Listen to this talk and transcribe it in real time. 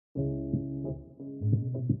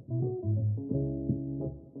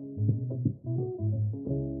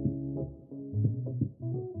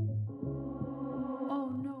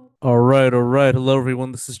All right, all right. Hello,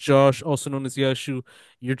 everyone. This is Josh, also known as Yashu.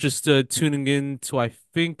 You're just tuning in to, I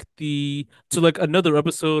think, like another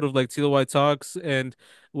episode of like TLY Talks, and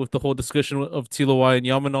with the whole discussion of TLY and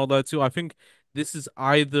Yum and all that too. I think this is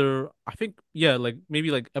either, I think, yeah, like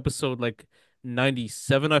maybe like episode like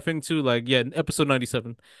 97, I think too. Like, yeah, episode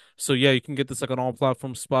 97. So yeah, you can get this like on all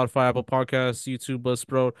platforms: Spotify, Apple Podcasts, YouTube,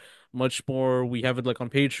 Buzzsprout, much more. We have it like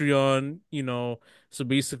on Patreon. So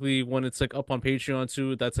basically, when it's like up on Patreon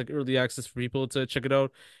too, that's like early access for people to check it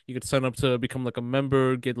out. You could sign up to become like a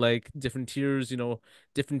member, get like different tiers.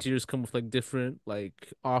 Different tiers come with like different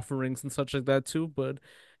like offerings and such like that too. But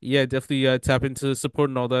yeah, definitely tap into support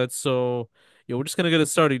and all that. So yeah, we're just gonna get it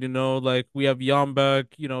started. Like we have Yam back.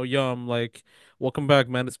 Yam, like welcome back,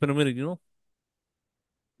 man. It's been a minute.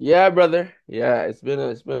 Yeah, brother. Yeah, it's been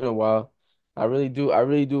a while. I really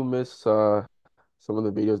do miss some of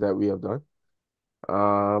the videos that we have done.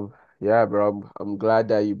 Yeah, bro. I'm glad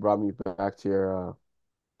that you brought me back to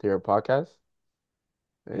your podcast.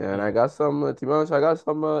 And I Yeah. got some to be honest, I got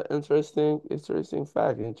some interesting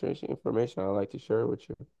fact, interesting information I'd like to share with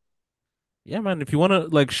you. Yeah, man. If you wanna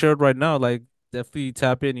like share it right now, like definitely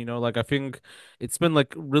tap in. Like I think it's been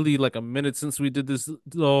like really like a minute since we did this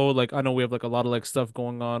though. Like I know we have like a lot of like stuff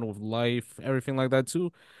going on with life, everything like that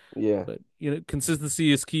too. Yeah. But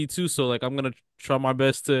consistency is key too. So like I'm gonna try my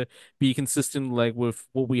best to be consistent like with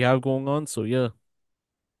what we have going on. So yeah.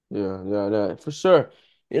 Yeah, for sure.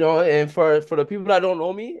 And for the people that don't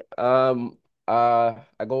know me, I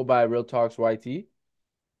go by Real Talks YT.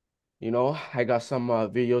 I got some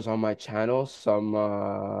videos on my channel, some,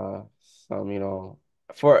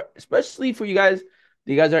 for especially for you guys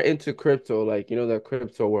are into crypto, like the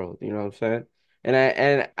crypto world, you know what I'm saying?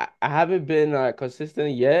 And I haven't been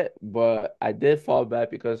consistent yet, but I did fall back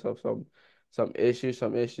because of some issues,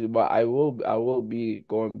 but I will be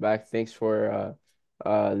going back. Thanks for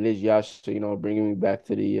Liz Yash, bringing me back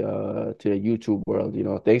to the YouTube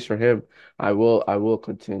world, Thanks for him. I will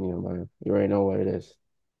continue, man. You already know what it is.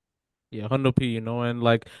 Yeah, Hundo P, and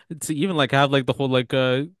like to even like have like the whole like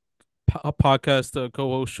podcast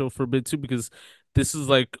co-host show for a bit too because this is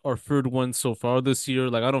like our third one so far this year.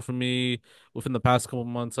 Like I know for me, within the past couple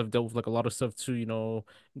months, I've dealt with like a lot of stuff too.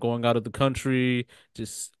 Going out of the country,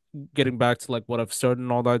 just getting back to like what I've started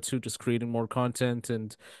and all that too. Just creating more content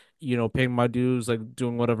and paying my dues, like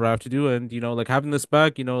doing whatever I have to do, and like having this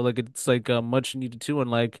back. Like it's like much needed too,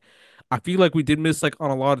 and like I feel like we did miss like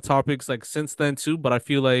on a lot of topics like since then too, but I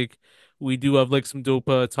feel like we do have like some dope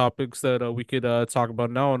topics that we could talk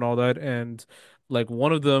about now and all that, and like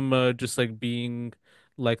one of them just like being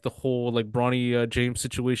like the whole like Bronny James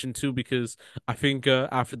situation too, because I think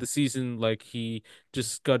after the season, like he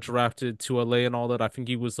just got drafted to LA and all that. I think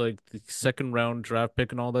he was like the second round draft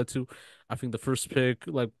pick and all that too. I think the first pick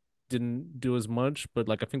like didn't do as much, but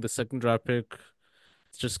like I think the second draft pick,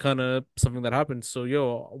 it's just kind of something that happened. So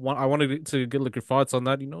I wanted to get like your thoughts on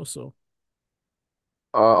that. So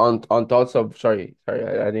On thoughts of sorry, I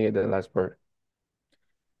didn't get the last part.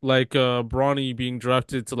 like Bronny being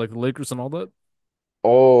drafted to like the Lakers and all that.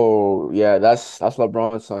 Oh yeah, that's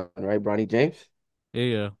LeBron's son, right? Bronny James. Yeah,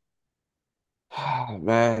 yeah.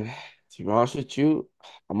 Man, to be honest with you,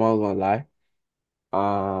 I'm not gonna lie.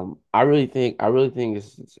 I really think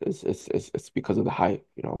it's because of the hype,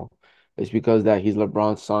 It's because that he's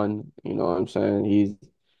LeBron's son, you know what I'm saying?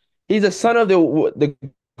 He's the son of the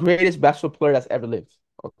greatest basketball player that's ever lived.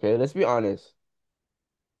 Okay, let's be honest.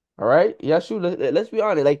 All right, yeah, shoot. Let's be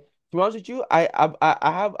honest. Like to be honest with you, I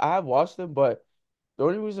have watched him, but the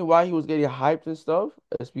only reason why he was getting hyped and stuff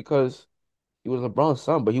is because he was LeBron's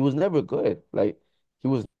son, but he was never good. Like he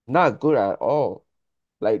was not good at all.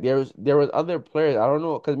 Like there was other players. I don't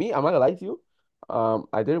know, cause me, I'm not gonna lie to you.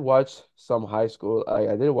 I did watch some high school.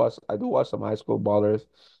 I do watch some high school ballers,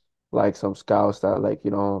 like some scouts that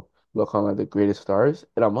look on like the greatest stars.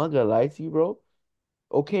 And I'm not gonna lie to you, bro.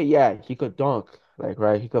 Okay, yeah, he could dunk, like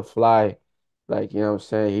right, he could fly, like you know what I'm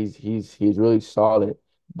saying. He's really solid,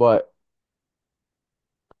 but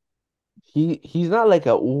he's not like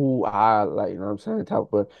a ooh ah like you know what I'm saying type of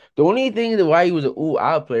player. The only thing that why he was a ooh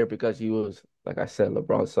ah player because he was like I said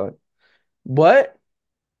LeBron's son. But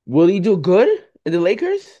will he do good in the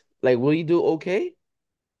Lakers? Like will he do okay?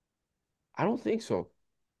 I don't think so.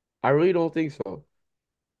 I really don't think so.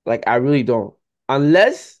 Like I really don't.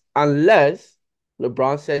 Unless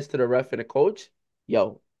LeBron says to the ref and the coach,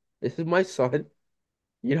 "Yo, this is my son.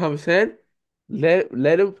 You know what I'm saying? Let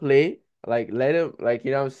him play. Like let him like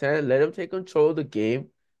you know what I'm saying? Let him take control of the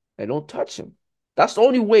game and don't touch him. That's the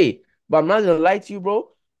only way. But I'm not gonna lie to you,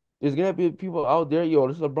 bro. There's gonna be people out there, yo,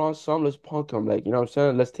 this is LeBron's son, let's punk him. Like, you know what I'm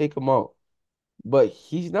saying? Let's take him out. But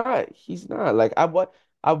he's not. He's not. Like I what?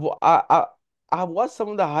 I've I I I've watched some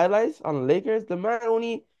of the highlights on the Lakers. The man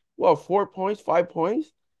only, well, 4 points, 5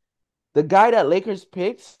 points. The guy that Lakers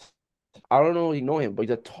picks, I don't know if you know him, but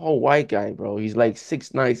he's a tall white guy, bro. He's like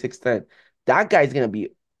 6'9", 6'10". That guy's gonna be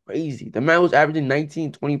crazy. The man was averaging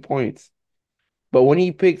 19, 20 points. But when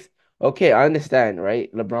he picked, okay, I understand,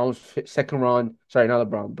 right? LeBron was second round. Sorry, not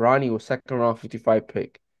LeBron. Bronny was second round 55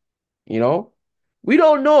 pick. You know, we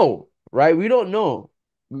don't know, right? We don't know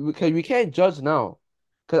because we can't judge now.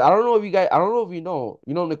 Because I don't know if you guys, I don't know if you know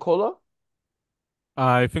Nicola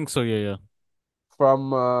I think so. Yeah, yeah,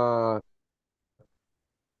 from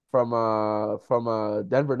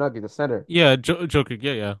Denver Nuggets, the center. yeah. Joker.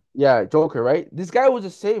 Yeah, yeah. Yeah, Joker, right? This guy was the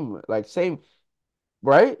same, like same,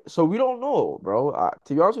 right? So we don't know, bro.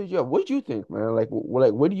 To be honest with you, what do you think, man? Like,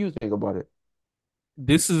 what do you think about it?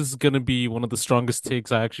 This is gonna be one of the strongest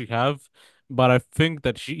takes I actually have, but I think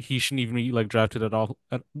that he shouldn't even be like drafted at all.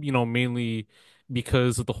 Mainly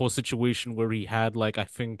because of the whole situation where he had like I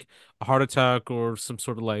think a heart attack or some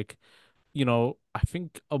sort of like I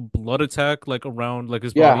think a blood attack like around like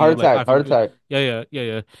his Yeah, body, heart like attack, I heart think, attack. yeah, yeah, yeah,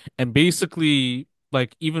 yeah, and basically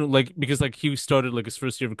like even like because like he started like his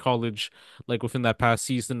first year of college like within that past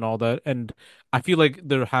season and all that, and I feel like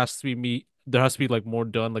there has to be like more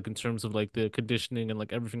done like in terms of like the conditioning and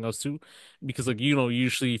like everything else too, because like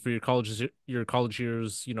usually for your college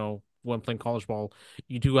years when playing college ball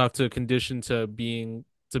you do have to condition to be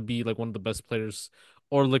like one of the best players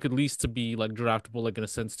or like at least to be like draftable like in a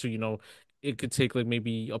sense too, it could take like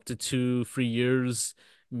maybe up to 2 3 years,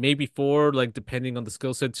 maybe four, like depending on the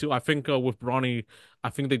skill set too. I think with Bronny, I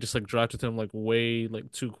think they just like drafted him like way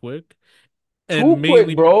like too quick, Too and quick,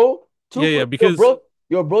 mainly bro. Too yeah, yeah, quick. because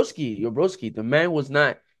Yo, broski. The man was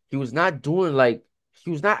not. He was not doing like. He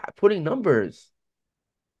was not putting numbers.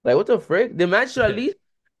 Like what the frick? The man should at yeah, least.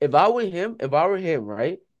 If I were him,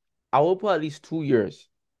 right? I would put at least 2 years,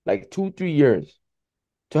 like 2, 3 years,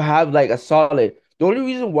 to have like a solid. The only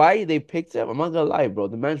reason why they picked him, I'm not gonna lie, bro.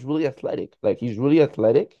 The man's really athletic. Like he's really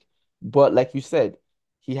athletic, but like you said,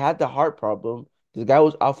 he had the heart problem. This guy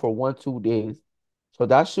was out for 1, 2 days, so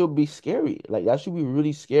that should be scary. Like that should be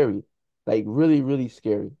really scary, like really, really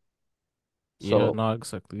scary. yeah, So not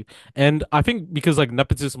exactly. And I think because like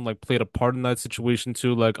nepotism like played a part in that situation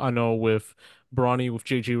too. Like I know with Bronny with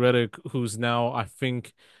JJ Redick, who's now I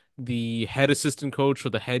think the head assistant coach or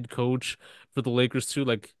the head coach for the Lakers too.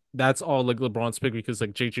 Like that's all like LeBron's pick because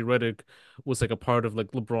like JJ Redick was like a part of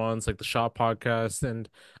like LeBron's like the Shot podcast, and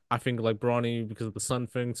I think like Bronny because of the Sun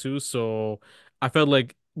thing too. So I felt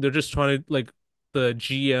like they're just trying to like the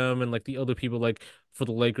GM and like the other people like for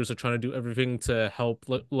the Lakers are trying to do everything to help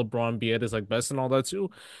LeBron be at his like best and all that too.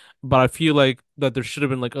 But I feel like that there should have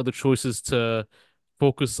been like other choices to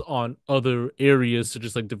focus on other areas to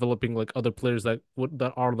just like developing like other players that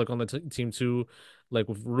are like on the team too, like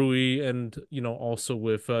with Rui and also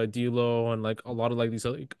with D'Lo and like a lot of like these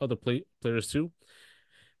other players too,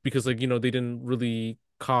 because like they didn't really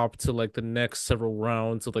cop to like the next several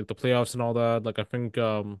rounds of like the playoffs and all that. Like I think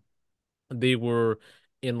they were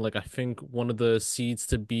in like I think one of the seeds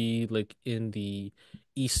to be like in the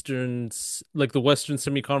like the Western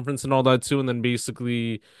semi-conference and all that too, and then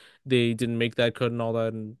basically they didn't make that cut and all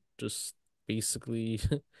that, and just basically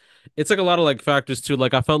it's like a lot of like factors too.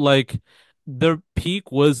 Like I felt like their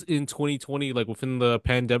peak was in 2020, like within the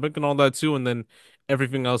pandemic and all that too, and then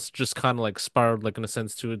everything else just kind of like spiraled like in a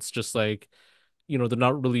sense too. It's just like they're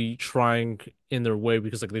not really trying in their way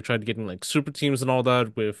because like they tried getting like super teams and all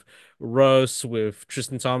that with Russ, with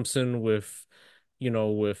Tristan Thompson, with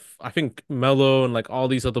I think Melo and like all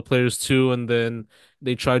these other players too, and then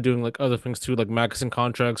they tried doing like other things too, like maxing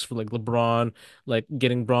contracts for like LeBron, like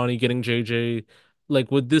getting Bronny, getting JJ.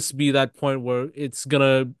 Like, would this be that point where it's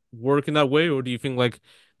gonna work in that way, or do you think like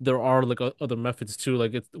there are like other methods too?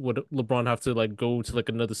 Like, would LeBron have to like go to like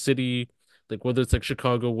another city? Like whether it's like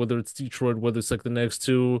Chicago, whether it's Detroit, whether it's like the next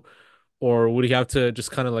two, or would he have to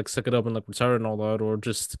just kind of like suck it up and like retire and all that, or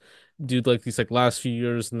just do like these like last few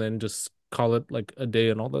years and then just call it like a day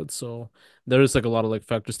and all that? So there is like a lot of like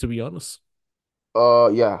factors to be honest.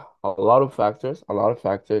 yeah, a lot of factors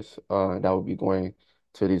that will be going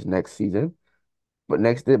to this next season. But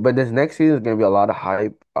this next season is gonna be a lot of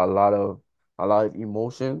hype, a lot of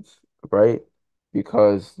emotions, right?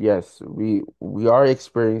 Because yes, we are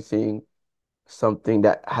experiencing something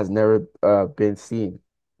that has never been seen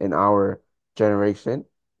in our generation,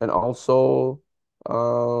 and also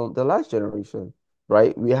the last generation,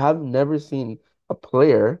 right? We have never seen a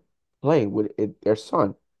player play with their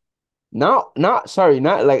son. Not sorry,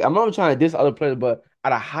 not like I'm not trying to diss other players, but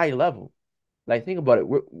at a high level. Like think about it.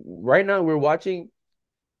 Right now we're watching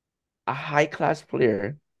a high class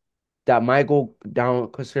player that might go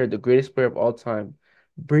down considered the greatest player of all time,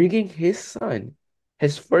 bringing his son,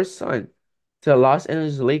 his first son, to the Los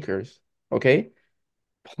Angeles Lakers, okay?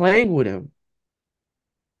 Playing with him,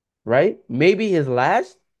 right? Maybe his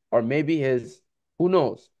last, or maybe his, who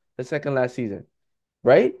knows, the second last season,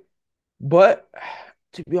 right? But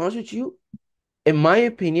to be honest with you, in my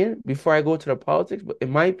opinion, before I go to the politics, but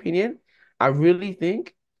in my opinion, I really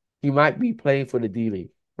think he might be playing for the D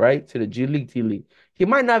League, right? To the G League, T League. He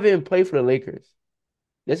might not even play for the Lakers.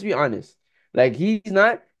 Let's be honest. Like he's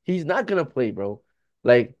not gonna play, bro.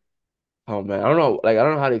 Like, oh man, I don't know. Like, I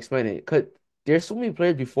don't know how to explain it. Cause there's so many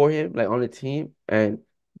players before him, like on the team, and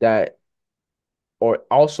that or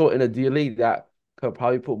also in a D League that could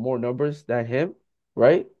probably put more numbers than him,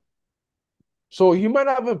 right? So he might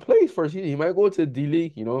not even play first season. He might go to the D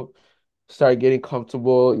League, start getting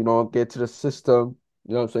comfortable, get to the system,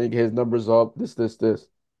 what I'm saying, get his numbers up, this.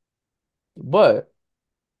 But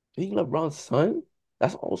being LeBron's son,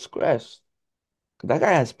 that's all scratch. 'Cause that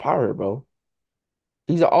guy has power, bro.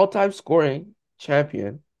 He's an all-time scoring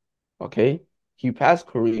champion. Okay. He passed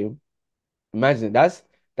Kareem. Imagine that's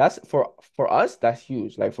for us, that's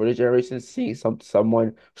huge. Like for the generation, seeing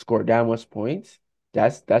someone score that much points,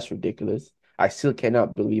 that's ridiculous. I still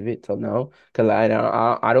cannot believe it till now. Cause I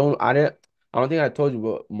don't think I told you,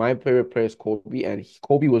 but my favorite player is Kobe, and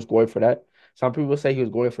Kobe was going for that. Some people say he was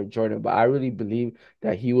going for Jordan, but I really believe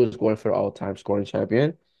that he was going for the all-time scoring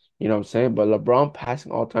champion. You know what I'm saying? But LeBron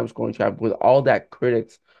passing all-time scoring champion with all that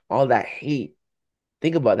critics, all that hate.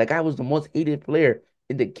 Think about it. That guy was the most hated player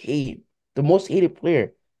in the game. The most hated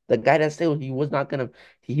player. The guy that said he was not gonna,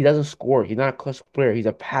 he doesn't score. He's not a clutch player. He's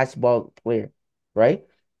a pass ball player, right?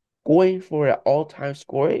 Going for an all-time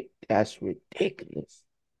score, that's ridiculous.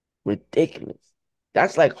 Ridiculous.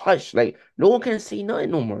 That's like hush. Like no one can say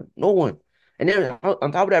nothing no more. No one. And then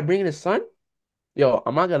on top of that, bringing his son, yo,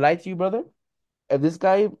 I'm not gonna lie to you, brother. If this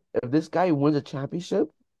guy wins a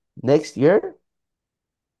championship next year,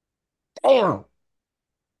 damn,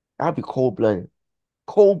 that'd be cold-blooded.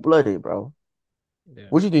 Cold-blooded, bro. Yeah.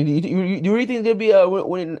 What you think? Do you really think they'll be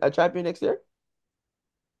winning a champion next year?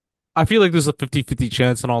 I feel like there's a 50-50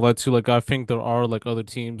 chance and all that too. Like I think there are like other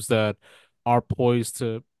teams that are poised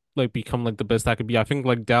to like become like the best that could be. I think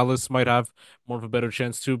like Dallas might have more of a better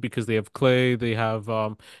chance too because they have Clay, they have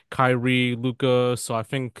Kyrie, Luca. So I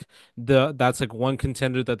think that's like one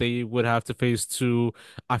contender that they would have to face too.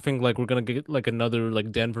 I think like we're gonna get like another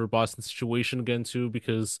like Denver Boston situation again too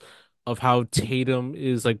because of how Tatum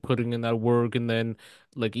is like putting in that work and then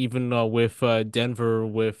like even with Denver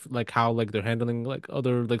with like how like they're handling like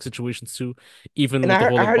other like situations too, even And with the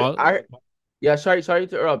whole like yeah, sorry to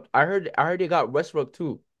interrupt. I heard they got Westbrook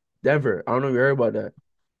too. Denver. I don't know if you heard about that.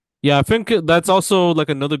 yeah, I think that's also like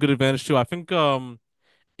another good advantage too. I think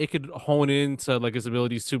it could hone into like his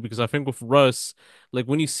abilities too because I think with Russ, like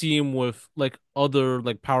when you see him with like other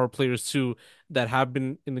like power players too that have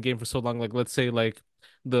been in the game for so long, like let's say like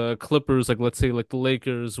the Clippers, like let's say like the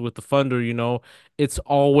Lakers with the Thunder, it's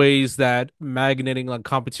always that magneting like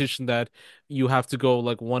competition that you have to go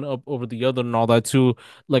like one up over the other and all that too.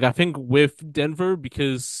 Like I think with Denver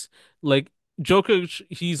because like Jokic,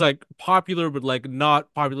 he's like popular, but like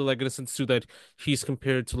not popular, like in a sense too that he's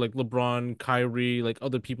compared to like LeBron, Kyrie, like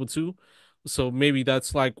other people too. So maybe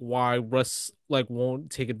that's like why Russ like won't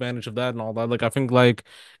take advantage of that and all that. Like I think like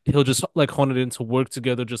he'll just like hone it into work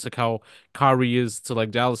together, just like how Kyrie is to like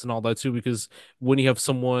Dallas and all that too. Because when you have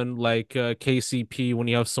someone like KCP, when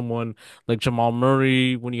you have someone like Jamal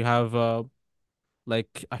Murray, when you have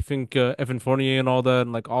like I think Evan Fournier and all that,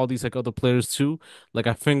 and like all these like other players too. Like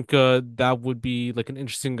I think that would be like an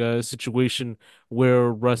interesting situation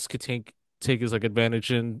where Russ could take his like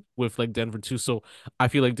advantage in with like Denver too. So I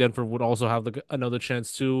feel like Denver would also have like another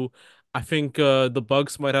chance too. I think the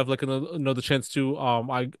Bucks might have like another chance too.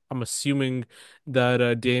 I'm assuming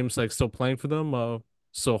that Dame's like still playing for them.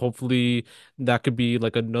 So hopefully that could be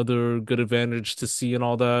like another good advantage to see and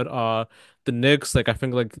all that. The Knicks, like I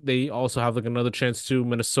think like they also have like another chance too.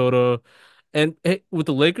 Minnesota, and with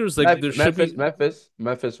the Lakers, like there should Memphis, be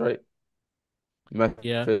Memphis, right?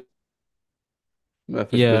 yeah, Memphis,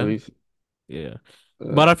 Memphis yeah, Grizzlies. yeah.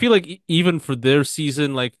 Uh, But I feel like even for their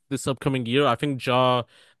season, like this upcoming year, I think Ja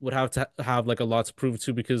would have to have like a lot to prove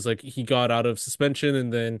too because like he got out of suspension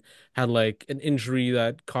and then had like an injury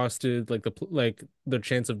that costed like like their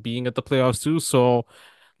chance of being at the playoffs too. So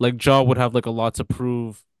like Ja would have like a lot to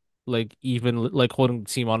prove, like even like holding the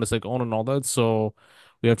team on his like own and all that. So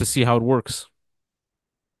we have to see how it works.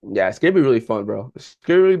 yeah, it's gonna be really fun, bro. It's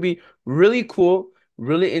gonna really be really cool,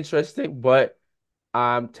 really interesting, but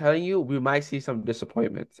I'm telling you, we might see some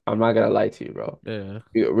disappointments. I'm not gonna lie to you, bro. Yeah.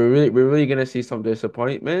 We're really gonna see some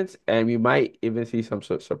disappointments, and we might even see some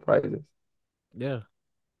surprises. Yeah.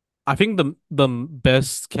 I think the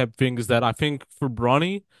best kept thing is that I think for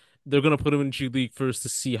Bronny, they're gonna put him in G League first to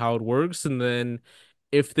see how it works, and then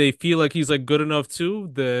if they feel like he's like good enough too,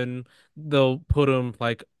 then they'll put him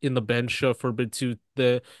like in the bench for a bit too,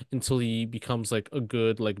 the until he becomes like a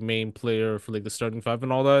good like main player for like the starting five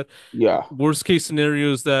and all that. Yeah, Worst case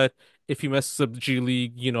scenario is that if he messes up the G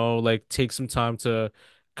League, like take some time to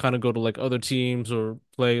kind of go to like other teams or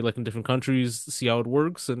play like in different countries, see how it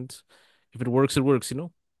works, and if it works.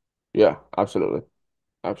 yeah, absolutely,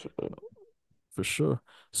 absolutely. For sure.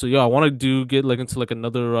 So yeah, I want to do get like into like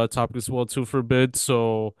another topic as well too for a bit.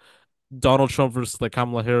 So Donald Trump versus like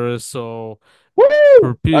Kamala Harris. So Woo!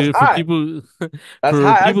 That's for hot. people That's for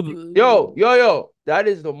hot. people Yo. That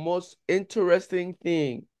is the most interesting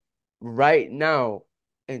thing right now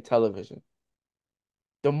in television.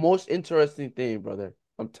 The most interesting thing, brother.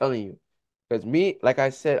 I'm telling you. Because me, like I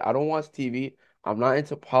said, I don't watch TV. I'm not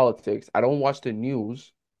into politics. I don't watch the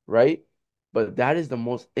news, right? But that is the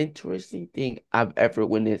most interesting thing I've ever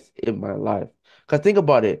witnessed in my life. Because think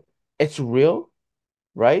about it. It's real,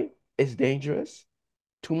 right? It's dangerous,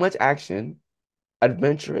 too much action,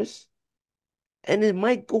 adventurous, and it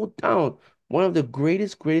might go down one of the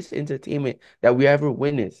greatest entertainment that we ever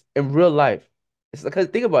witnessed in real life. It's because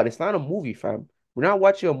think about it, it's not a movie, fam. We're not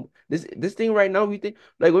watching this thing right now. We think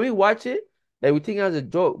like when we watch it, like we think it as a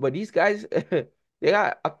joke, but these guys they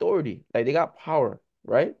got authority, like they got power,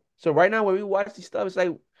 right? So right now when we watch these stuff,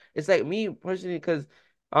 it's like me personally, because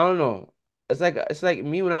I don't know. It's like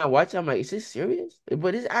me when I watch it, I'm like, is this serious?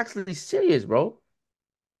 But it's actually serious, bro.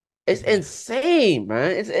 It's yeah. insane,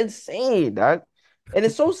 man. It's insane, dog. And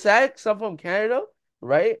it's so sad 'cause I'm from Canada,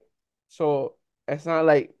 right? So it's not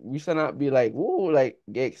like we should not be like, whoa, like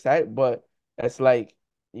get excited, but it's like,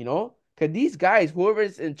 because these guys, whoever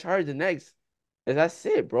is in charge the next, that's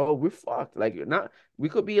it, bro. We're fucked. Like, not, we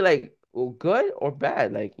could be like, well, good or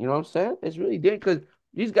bad. Like, you know what I'm saying? It's really dangerous because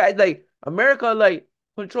these guys, like, America, like,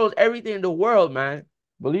 controls everything in the world, man.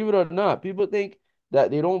 Believe it or not. People think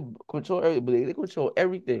that they don't control everything, but they control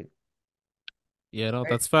everything. Yeah, no,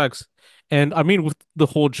 Right. that's facts. And I mean, with the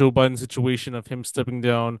whole Joe Biden situation of him stepping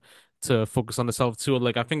down to focus on himself too,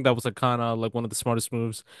 like I think that was like kind of like one of the smartest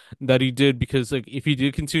moves that he did because like if he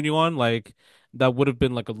did continue on, like that would have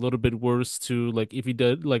been like a little bit worse too. Like if he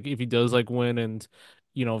does like win and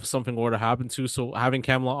if something were to happen too. So having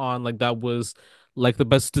Kamala on, like that was like the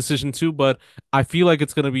best decision too. But I feel like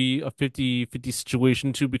it's gonna be a 50-50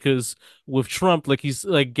 situation too because with Trump, like he's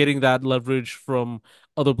like getting that leverage from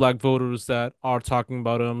other black voters that are talking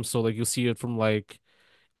about him. So like you'll see it from like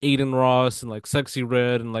Aiden Ross and like Sexy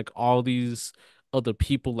Red and like all these other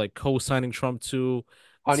people like co-signing Trump too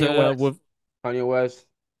Kanye to West. with Kanye West.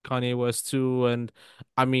 Kanye West too. And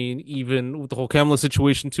I mean even with the whole Kamala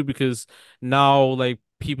situation too, because now like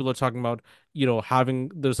people are talking about,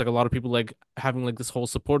 having there's like a lot of people like having like this whole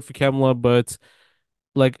support for Kamala, but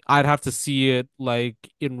like I'd have to see it like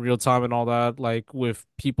in real time and all that, like with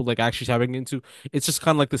people like actually tapping into. It's just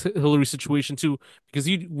kind of like this Hillary situation too, because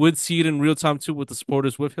you would see it in real time too with the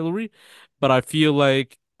supporters with Hillary, but I feel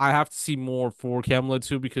like I have to see more for Kamala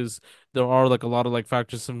too because there are like a lot of like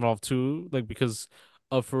factors involved too, like because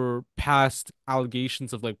of her past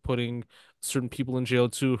allegations of like putting certain people in jail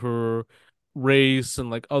too, her race and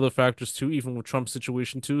like other factors too, even with Trump's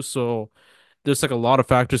situation too. So there's like a lot of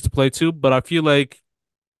factors to play too, but I feel like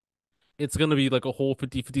it's gonna be like a whole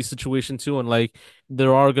 50-50 situation too, and like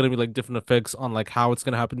there are gonna be like different effects on like how it's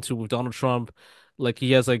gonna happen too with Donald Trump. Like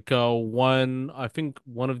he has like I think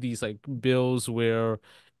one of these like bills where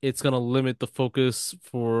it's gonna limit the focus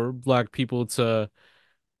for black people to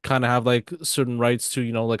kind of have like certain rights to,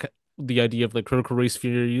 like the idea of like critical race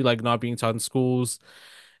theory, like not being taught in schools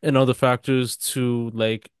and other factors to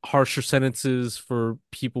like harsher sentences for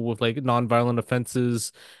people with like nonviolent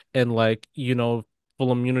offenses and like,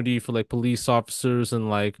 full immunity for like police officers and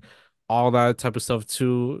like all that type of stuff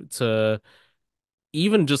too, to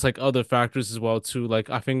even just like other factors as well too. Like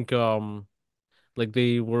I think like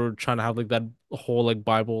they were trying to have like that whole like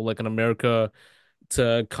Bible like in America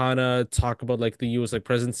to kind of talk about like the US like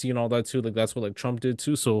presidency and all that too. Like that's what like Trump did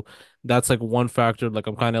too. So that's like one factor like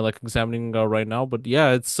I'm kind of like examining right now. But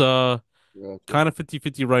yeah, it's Yeah, kind of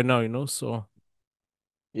 50-50 right now. So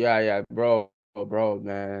yeah, bro,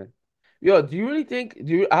 man. Yo, do you really think,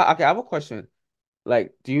 okay, I have a question.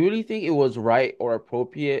 Like, do you really think it was right or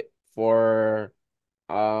appropriate for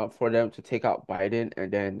them to take out Biden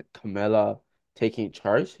and then Kamala taking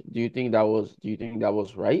charge? Do you think that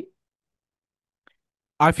was right?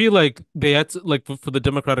 I feel like they had to like for the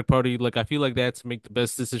Democratic Party, like I feel like they had to make the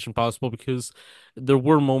best decision possible because there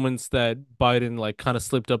were moments that Biden like kind of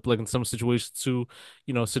slipped up like in some situations too,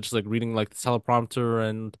 such as like reading like the teleprompter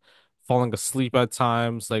and falling asleep at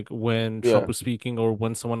times, like when Trump Yeah, was speaking or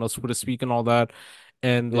when someone else would speak and all that.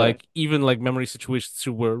 And yeah. like even like memory situations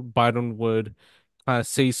too where Biden would kind of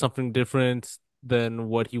say something different than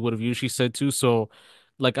what he would have usually said too. So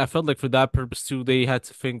like I felt like for that purpose too, they had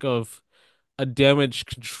to think of a damage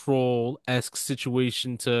control-esque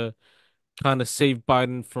situation to kind of save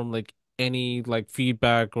Biden from like any like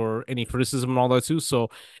feedback or any criticism and all that too. So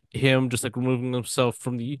him just like removing himself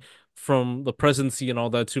from the presidency and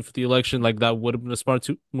all that too for the election, like that would have been a smart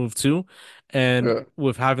move too. And Yeah.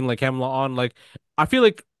 with having like Kamala on, like I feel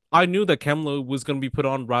like I knew that Kamala was gonna be put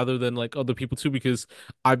on rather than like other people too, because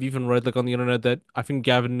I've even read like on the internet that I think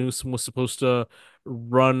Gavin Newsom was supposed to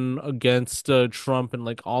run against Trump and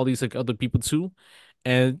like all these like other people too.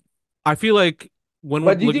 And I feel like when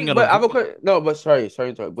we're But do you looking think? at a But I have a question. No, but sorry.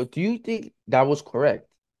 But do you think that was correct?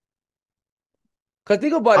 Because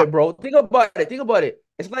think about I, it, bro. Think about it. Think about it.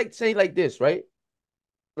 It's like saying like this, right?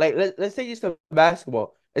 Like let's say just a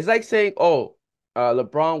basketball. It's like saying, oh,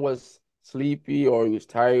 LeBron was sleepy or he was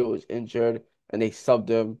tired, he was injured, and they subbed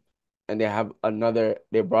him, and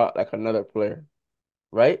they brought like another player,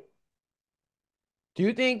 right? Do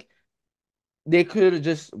you think they could have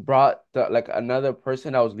just brought like another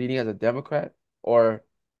person that was leading as a Democrat, or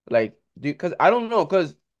like do? Because I don't know.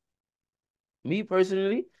 Because me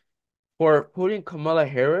personally, for putting Kamala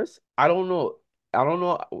Harris, I don't know. I don't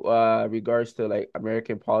know regards to like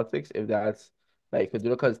American politics if that's like could do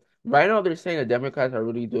because right now they're saying the Democrats are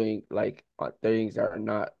really doing like things that are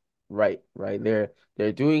not right, right?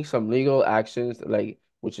 They're doing some legal actions like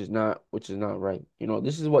which is not right.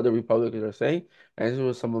 This is what the Republicans are saying, and this is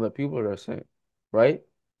what some of the people are saying, right?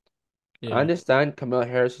 I yeah, understand Kamala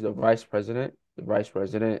Harris is the vice president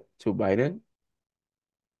to Biden,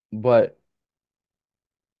 but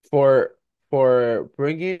for for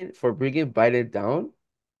bringing Biden down,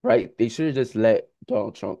 right? They should have just let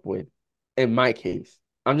Donald Trump win. In my case,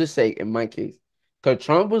 I'm just saying, in my case, because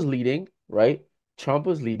Trump was leading, right? Trump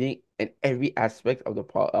was leading in every aspect of the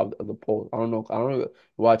poll. I don't know,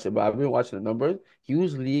 watch it, but I've been watching the numbers. He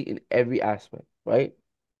was leading in every aspect, right?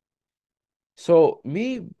 So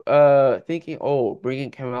me, thinking, oh,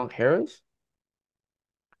 bringing Kamala Harris,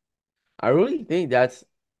 I really think that's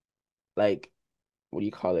like, what do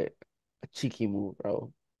you call it? A cheeky move,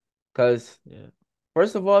 bro. Because yeah,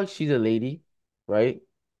 first of all, she's a lady, right?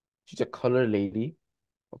 She's a colored lady,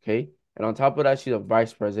 okay? And on top of that, she's a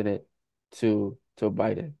vice president to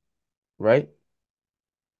Biden, right?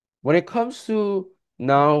 When it comes to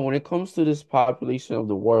this population of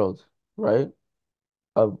the world, right?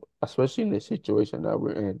 Of especially in the situation that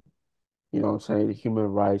we're in, what I'm saying, the human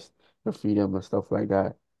rights, the freedom and stuff like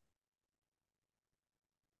that.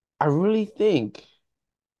 I really think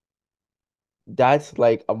that's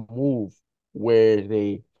like a move where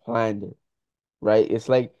they planned it, right? It's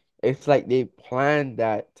like they planned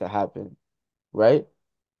that to happen, right?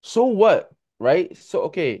 So what, right? So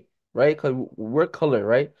okay, right? Because we're color,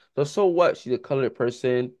 right? So what? She's a colored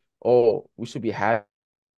person. Oh, we should be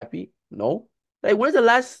happy? No. Like, where's the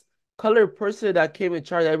last colored person that came in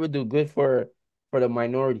charge that ever do good for the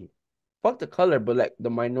minority? Fuck the color, but like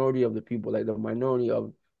the minority of the people, like the minority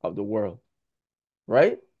of the world,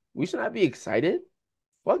 right? We should not be excited.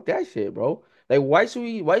 Fuck that shit, bro. Like, why should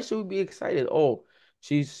we be excited? Oh,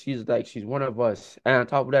 she's one of us. And on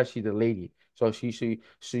top of that, she's a lady. So she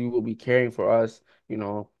will be caring for us,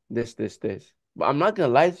 this. But I'm not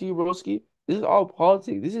gonna lie to you, broski. This is all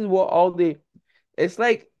politics. This is what all it's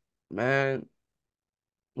like, man,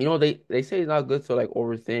 they say it's not good to like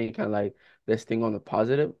overthink and like let's think on the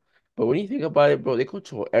positive. But when you think about it, bro, they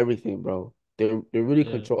control everything, bro. They really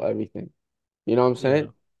yeah, control everything. You know what I'm saying?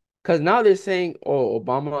 yeah, Because now they're saying, oh,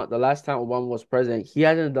 Obama, the last time Obama was president, he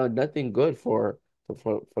hasn't done nothing good for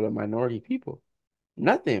the minority people.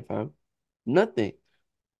 Nothing, fam. Nothing.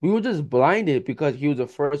 We were just blinded because he was the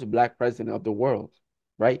first black president of the world,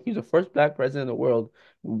 right? He was the first black president of the world.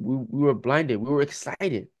 We were blinded. We were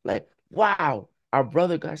excited. Like, wow, our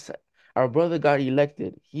brother got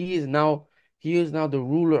elected. He is now the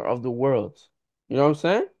ruler of the world. You know what I'm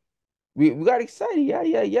saying? We got excited. Yeah,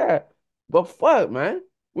 yeah, yeah. But fuck, man.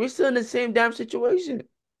 We're still in the same damn situation.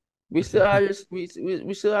 We still out here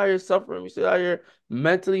suffering. We still out here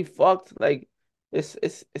mentally fucked. Like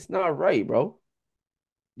it's not right, bro.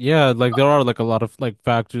 Yeah, like there are like a lot of like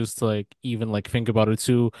factors to like even like think about it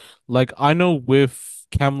too. Like I know with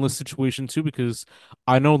Kamala's situation too, because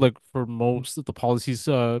I know like for most of the policies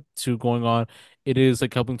to going on, it is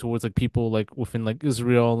like helping towards like people like within like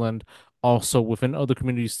Israel and also within other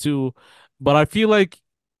communities too. But I feel like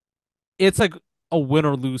it's like a win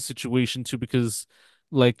or lose situation too because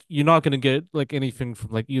like you're not gonna get like anything from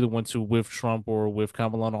like either one too with Trump or with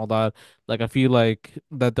Kamala and all that. Like I feel like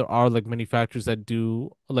that there are like many factors that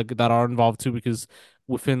do like that are involved too because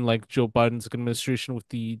within like Joe Biden's administration with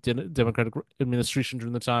the Democratic administration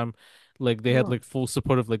during the time, like they had Oh. like full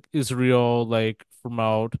support of like Israel like from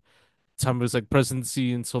out time of his like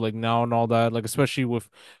presidency until like now and all that. Like especially with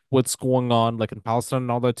what's going on like in Palestine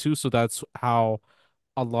and all that too. So that's how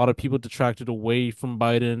a lot of people detracted away from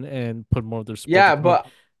Biden and put more of their support to Yeah, Trump.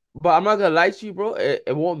 but I'm not gonna lie to you, bro.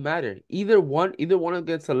 It won't matter. Either one of them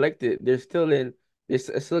gets elected, they're still in.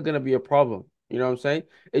 It's still gonna be a problem. You know what I'm saying?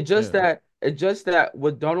 Yeah, It's just that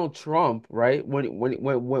with Donald Trump, right? When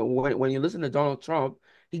you listen to Donald Trump,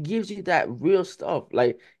 he gives you that real stuff.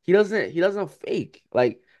 Like he doesn't fake.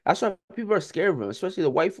 Like that's why people are scared of him, especially the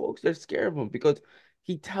white folks. They're scared of him because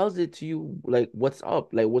he tells it to you like what's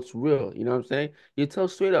up, like what's real. You know what I'm saying? He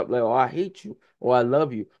tells straight up like, "Oh, I hate you," or "I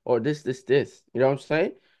love you," or this. You know what I'm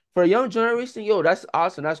saying? For a young generation, yo, that's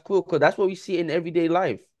awesome. That's cool because that's what we see in everyday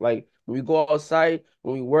life. Like when we go outside,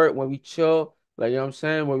 when we work, when we chill, like you know what I'm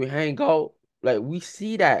saying, when we hang out, like we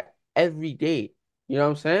see that every day. You know what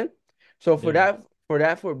I'm saying? So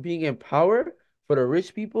yeah, for being in power, for the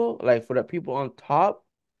rich people, like for the people on top,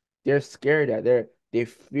 they're scared that they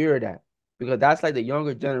fear that because that's like the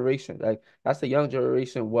younger generation. Like that's the young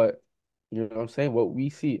generation. What you know what I'm saying? What we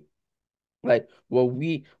see like what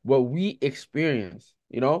we experience,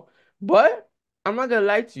 you know. But I'm not gonna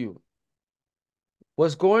lie to you.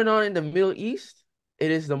 What's going on in the Middle East?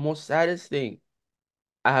 It is the most saddest thing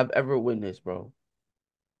I have ever witnessed, bro.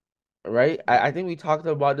 Right? yeah, I think we talked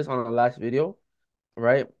about this on the last video,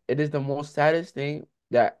 right? It is the most saddest thing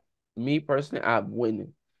that me personally I've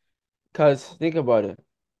witnessed. Because think about it.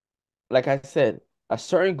 Like I said, a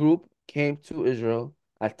certain group came to Israel,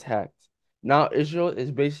 attacked. Now Israel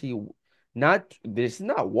is basically not this is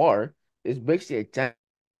not war. It's basically a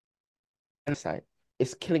genocide.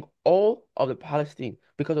 It's killing all of the Palestinians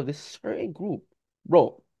because of this certain group.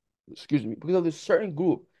 Bro, excuse me, because of this certain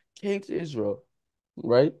group came to Israel,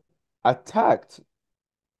 right? Attacked,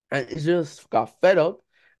 and Israel got fed up,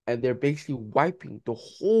 and they're basically wiping the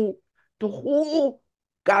whole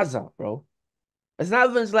Gaza, bro. It's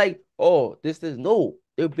not even like, oh, this is no.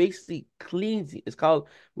 They're basically cleansing.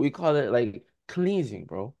 We call it like cleansing,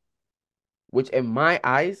 bro, which in my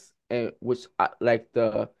eyes and which like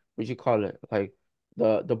the what you call it like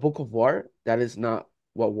the book of war, that is not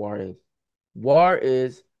what war is. War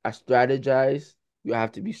is a strategize. You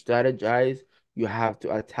have to be strategized. You have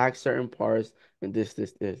to attack certain parts and this.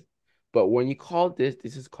 But when you call this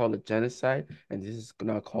is called a genocide, and this is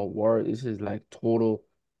not called war. This is like total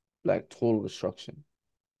destruction.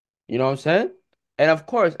 You know what I'm saying? And of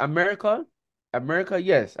course, America,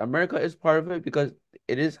 yes, America is part of it because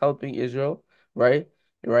it is helping Israel, right?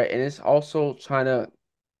 Right. And it's also trying to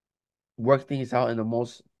work things out in the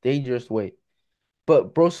most dangerous way.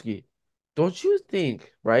 But broski, don't you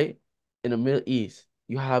think, right? In the Middle East,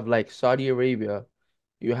 you have like Saudi Arabia,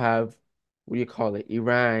 you have what do you call it?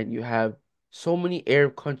 Iran, you have so many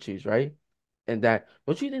Arab countries, right? And that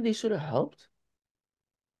don't you think they should have helped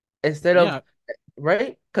instead of yeah.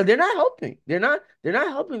 right? Because they're not helping. They're not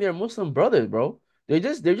helping their Muslim brothers, bro. They're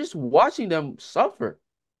just watching them suffer.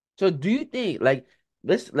 So do you think like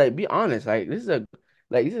let's like be honest, like this is an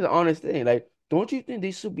honest thing. Like, don't you think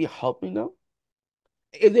they should be helping them?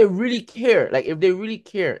 If they really care, like if they really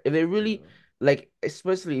care, if they really Yeah. like,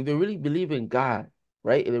 especially if they really believe in God,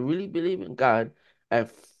 right? If they really believe in God and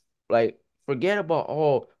like forget about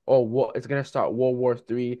what it's gonna start World War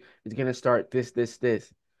III, it's gonna start this.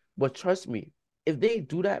 But trust me, if they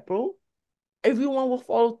do that, bro, everyone will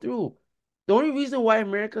follow through. The only reason why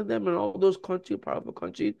America, them, and all those powerful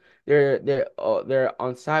countries, they're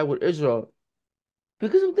on side with Israel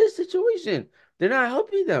because of this situation. They're not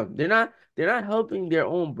helping them. They're not helping their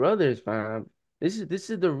own brothers, fam. This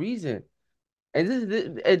is the reason. And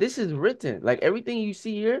this is written. Like everything you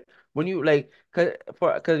see here, when you like cause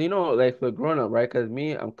you know, like for grown up, right? Cause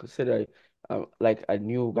me, I'm considered like a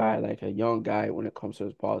new guy, like a young guy when it comes to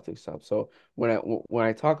this politics stuff. So when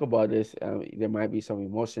I talk about this, there might be some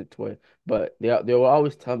emotion to it, but they will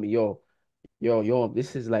always tell me, yo,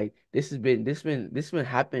 this is like this been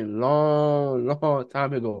happening long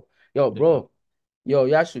time ago. Yo, Yeah. bro, yo,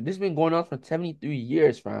 yeah, this been going on for 73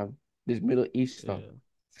 years, fam. This Middle East stuff. Yeah.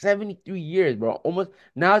 73 years, bro. Almost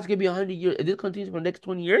now it's gonna be 100 years. If this continues for the next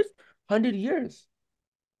 20 years, 100 years.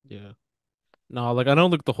 Yeah. No, like I know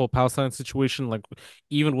like the whole Palestine situation, like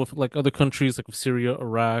even with like other countries like with Syria,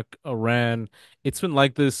 Iraq, Iran, it's been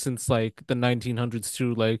like this since like the 1900s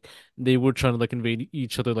too. Like they were trying to like invade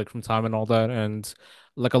each other like from time and all that, and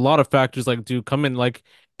like a lot of factors like do come in like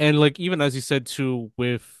and like even as you said too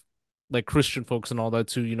with like Christian folks and all that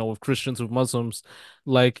too, with Christians with Muslims,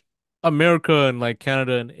 like America and like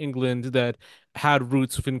Canada and England that had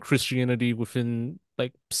roots within Christianity within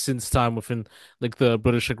like since time within like the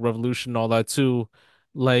British like Revolution and all that too.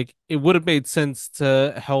 Like it would have made sense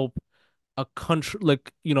to help a country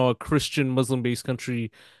like a Christian Muslim based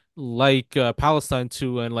country like Palestine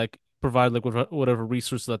too, and like provide like whatever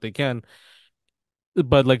resources that they can.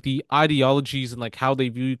 But like the ideologies and like how they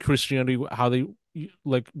view Christianity, how they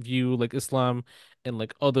like view like Islam and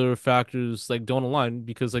like other factors like don't align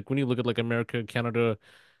because like when you look at like America, Canada,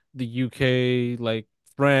 the UK, like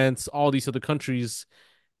France, all these other countries,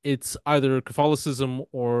 it's either Catholicism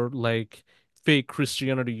or like fake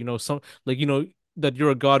Christianity, some like that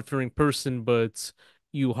you're a God-fearing person, but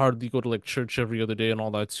you hardly go to like church every other day and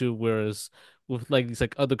all that too. Whereas with like these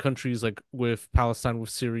like other countries, like with Palestine, with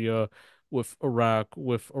Syria, with Iraq,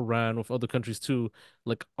 with Iran, with other countries too,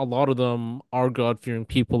 like a lot of them are God-fearing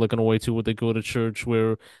people, like in a way too, where they go to church,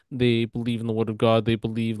 where they believe in the word of God, they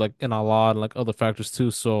believe like in Allah and like other factors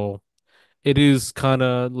too. So it is kind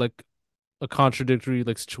of like a contradictory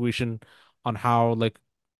like situation on how like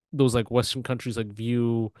those like Western countries like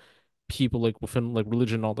view people like within like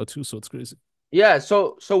religion and all that too. So it's crazy. Yeah,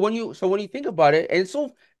 so when you think about it, and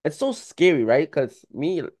it's so scary, right? Because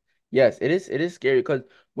me, yes, it is scary because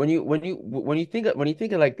when you think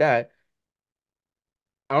it like that,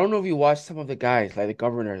 I don't know if you watch some of the guys like the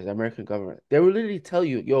governors, the American government, they will literally tell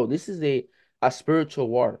you, yo, this is a spiritual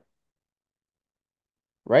war,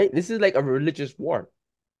 right? This is like a religious war,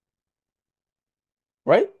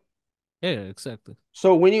 right? Yeah, exactly.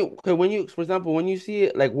 So for example, when you see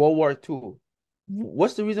it like World War II,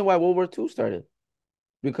 what's the reason why World War II started?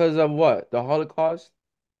 Because of what? The Holocaust,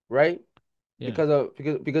 right? Yeah,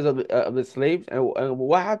 Because of the slaves and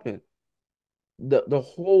what happened? The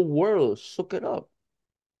whole world shook it up.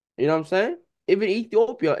 You know what I'm saying? Even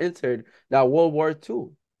Ethiopia entered that World War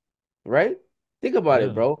II, right? Think about it,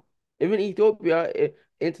 yeah, bro. Even Ethiopia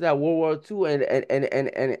into that World War II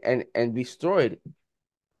and destroyed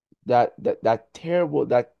that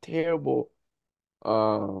terrible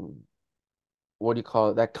um what do you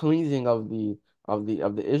call it? That cleansing of the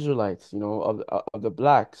Israelites, of the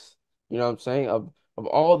blacks. You know what I'm saying? Of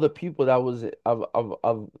all the people that was that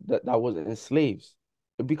was enslaved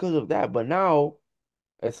because of that. But now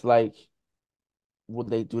it's like, would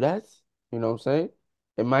they do that? You know what I'm saying?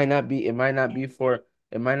 It might not be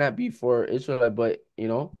for Israel, but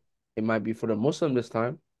it might be for the Muslim this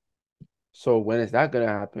time. So when is that gonna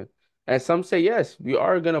happen? And some say yes, we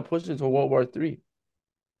are gonna push into World War III.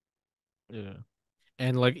 yeah.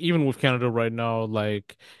 And like even with Canada right now,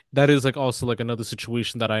 like that is like also like another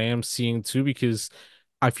situation that I am seeing too, because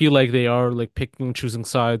I feel like they are like picking and choosing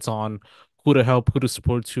sides on who to help, who to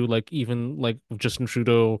support too, like even like with Justin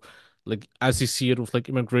Trudeau, like as you see it with like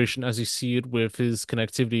immigration, as you see it with his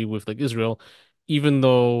connectivity with like Israel, even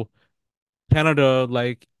though Canada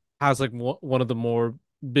like has like one of the more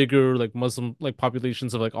bigger like Muslim like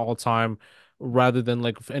populations of like all time, rather than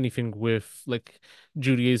like with anything with like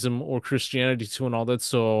Judaism or Christianity too and all that.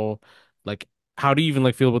 So like how do you even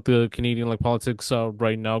like feel about the Canadian like politics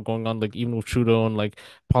right now going on, like even with Trudeau and like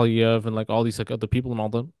Polyev and like all these like other people and all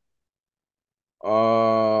that?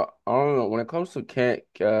 I don't know. When it comes to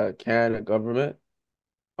Canada government,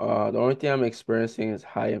 the only thing I'm experiencing is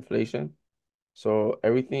high inflation. So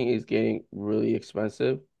everything is getting really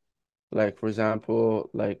expensive. Like for example,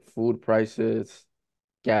 like food prices,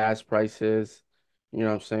 gas prices, you know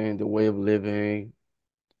what I'm saying, the way of living,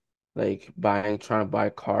 like trying to buy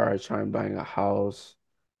a car, trying to buy a house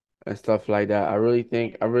and stuff like that. I really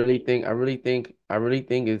think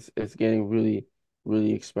it's getting really,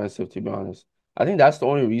 really expensive to be honest. I think that's the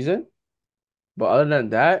only reason. But other than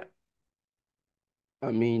that,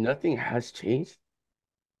 I mean, nothing has changed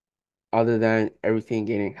other than everything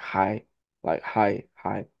getting high, like high,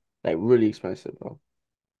 high, like really expensive, bro.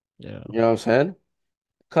 Yeah. You know what I'm saying?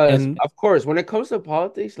 Because And of course, when it comes to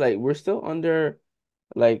politics, like we're still under,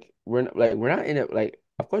 we're not in it. Like,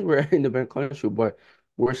 of course, we're an independent country, but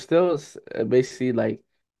we're still basically like,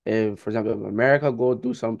 if for example, if America go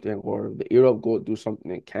do something or the Europe go do something,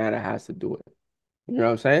 then Canada has to do it. You know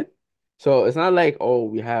what I'm saying? So it's not like, oh,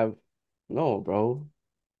 we have, no, bro.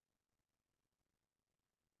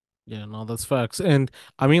 Yeah, no, that's facts. And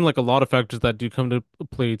I mean, like a lot of factors that do come to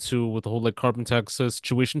play too with the whole like carbon tax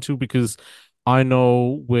situation too, because I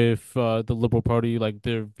know with the Liberal Party, like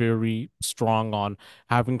they're very strong on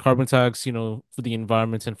having carbon tax, for the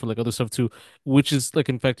environment and for like other stuff too, which is like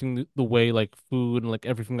infecting the way like food and like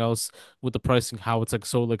everything else with the pricing, how it's like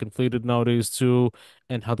so like inflated nowadays too,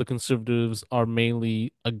 and how the conservatives are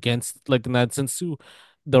mainly against like in that sense too.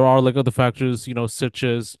 There are like other factors, such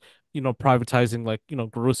as privatizing like,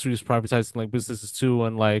 groceries, privatizing like businesses too.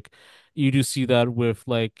 And like you do see that with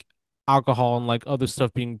like alcohol and like other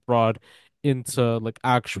stuff being brought into like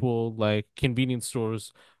actual like convenience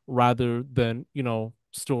stores rather than,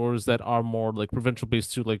 stores that are more like provincial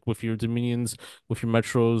based too, like with your Dominions, with your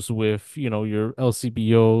Metros, with, your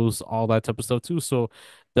LCBOs, all that type of stuff too. So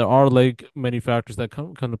there are like many factors that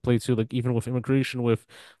come to play too, like even with immigration, with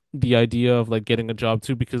the idea of like getting a job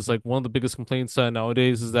too, because like one of the biggest complaints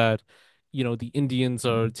nowadays is that the Indians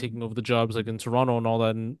are taking over the jobs like in Toronto and all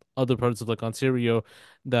that and other parts of like Ontario,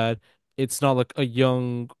 that it's not like a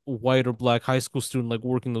young white or black high school student like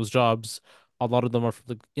working those jobs. A lot of them are from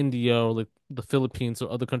like India or like the Philippines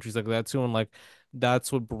or other countries like that too, and like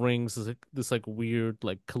that's what brings this like weird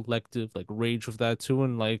like collective like rage of that too,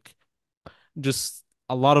 and like just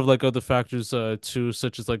a lot of like other factors too,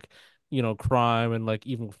 such as like crime and like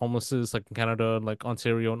even with homelessness like in Canada and like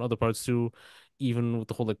Ontario and other parts too, even with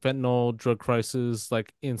the whole like fentanyl drug crisis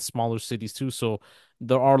like in smaller cities too. So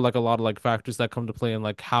there are like a lot of like factors that come to play and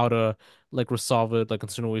like how to like resolve it like in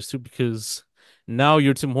certain ways too, because now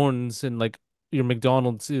your Tim Hortons and like your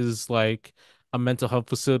McDonald's is like a mental health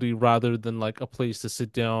facility rather than like a place to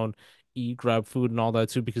sit down, eat, grab food and all that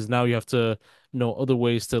too, because now you have to know other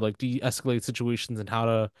ways to like de-escalate situations and how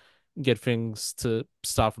to get things to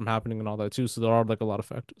stop from happening and all that too. So there are like a lot of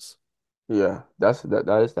factors. Yeah, that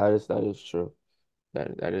is true.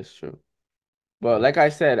 That is true. But Yeah. like I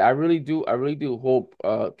said, I really do hope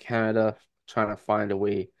Canada trying to find a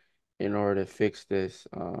way in order to fix this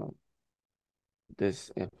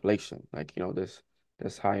inflation, like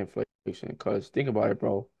this high inflation. Because think about it,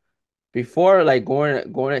 bro. Before like going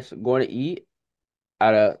to eat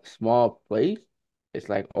at a small place, it's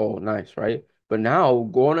like, oh, nice, right? But now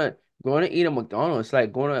going to eat at McDonald's, it's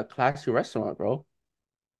like going to a classy restaurant, bro.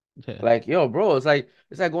 Yeah. Like, yo, bro, it's like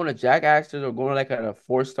going to Jack Astor's or going to like a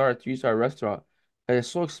 4-star, 3-star restaurant. And it's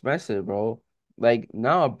so expensive, bro. Like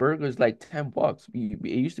now a burger is like $10. It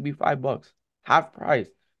used to be $5, half price.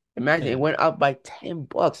 Imagine it Yeah. went up by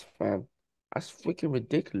 $10, fam. That's freaking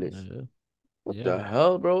ridiculous. Yeah. What Yeah. the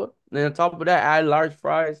hell, bro? And on top of that, add large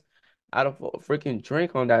fries, add a freaking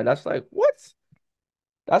drink on that. That's like what?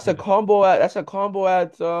 Yeah. That's a combo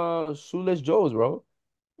at Shoeless Joe's, bro.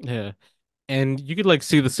 Yeah. And you could like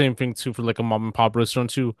see the same thing too for like a mom and pop restaurant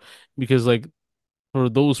too, because like for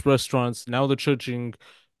those restaurants now they're charging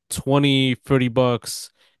 20-30 bucks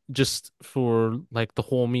just for like the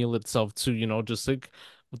whole meal itself too, just like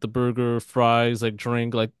with the burger, fries, like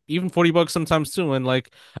drink, like even 40 bucks sometimes too. And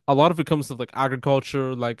like a lot of it comes to like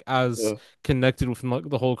agriculture, like as Yeah. connected with like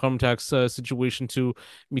the whole carbon tax situation too,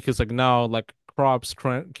 because like now like crops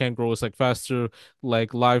can't grow as like faster,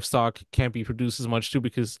 like livestock can't be produced as much too,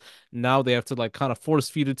 because now they have to like kind of force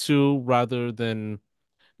feed it too rather than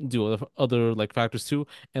do other like factors too,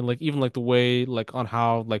 and like even like the way like on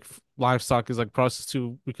how like livestock is like processed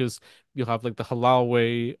too, because you'll have like the halal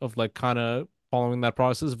way of like kind of following that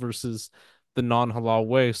process versus the non-halal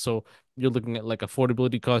way. So you're looking at like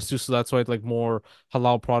affordability costs too, so that's why like more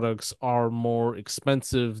halal products are more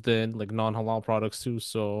expensive than like non-halal products too.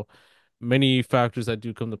 So many factors that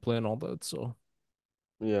do come to play and all that. So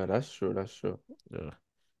Yeah, that's true. That's true. yeah.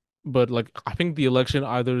 But like I think the election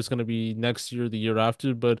either is going to be next year or the year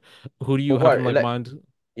after, but who do you For have what? in like mind?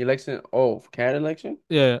 Election? Oh, for Canada election?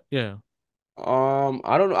 Yeah, yeah.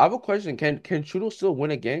 I don't know. I have a question. Can Trudeau still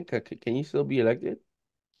win again? Can he still be elected?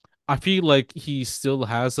 I feel like he still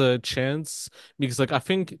has a chance because like I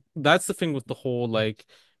think that's the thing with the whole like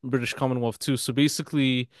British Commonwealth too. So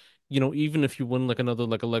basically, even if you win like another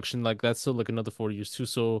like election, like that's still like another 4 years too.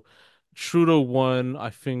 So Trudeau won, I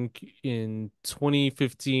think, in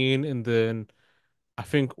 2015, and then I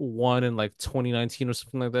think won in like 2019 or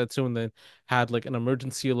something like that too, and then had like an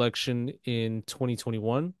emergency election in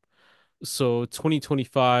 2021. So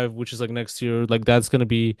 2025, which is like next year, like that's gonna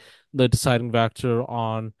be the deciding factor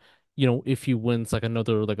on, if he wins like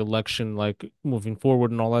another like election, like moving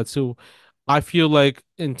forward and all that. So I feel like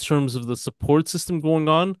in terms of the support system going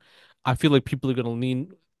on, I feel like people are gonna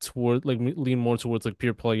lean more towards like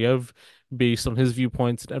Pierre Poilievre based on his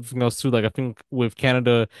viewpoints and everything else too. Like I think with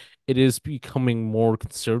Canada, it is becoming more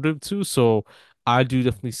conservative too. So I do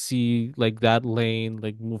definitely see like that lane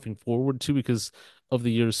like moving forward too, because of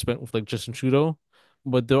the year is spent with like Justin Trudeau.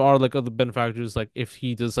 But there are like other benefactors, like if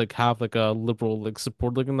he does like have like a liberal like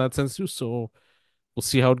support like in that sense too. So we'll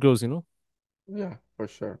see how it goes, you know? Yeah, for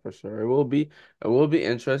sure, for sure. It will be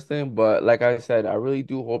interesting, but like I said, I really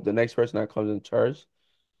do hope the next person that comes in charge,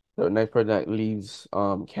 the next person that leaves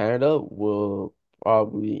Canada will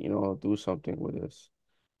probably, do something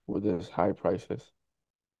with this high prices.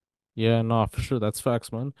 Yeah, no, for sure. That's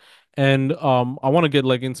facts, man. And I want to get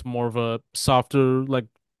like into more of a softer like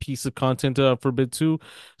piece of content for a bit too.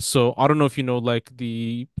 So I don't know if you know like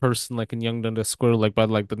the person like in Young Dundas Square like by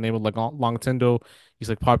like the name of like Long Tendo. He's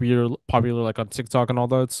like popular like on TikTok and all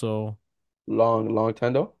that. So Long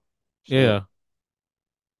Tendo? yeah. Shit.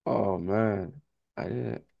 Oh man. I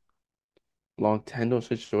didn't long Tendo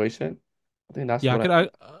situation. I think that's Yeah, what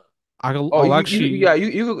Oh, I'll actually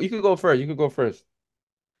you could go first. You could go first.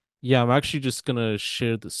 yeah, I'm actually just gonna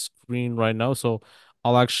share the screen right now. So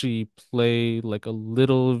I'll actually play like a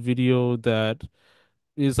little video that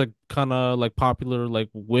is like kind of like popular like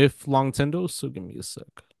with Long Tendo. So give me a sec.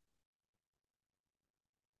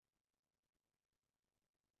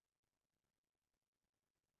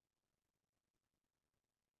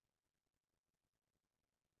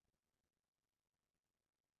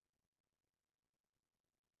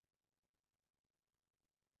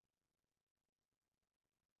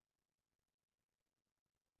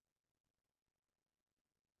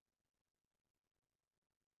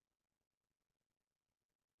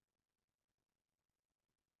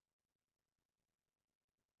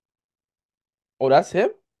 Oh, that's him?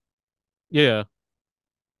 Yeah,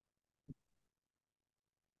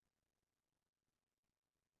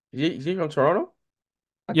 Is he from Toronto?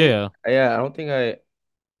 I think yeah. yeah, I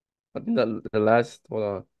think the last hold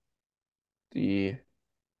on. The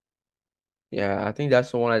Yeah, I think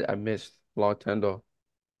that's the one I missed. Long Tendo.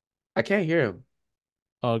 I can't hear him.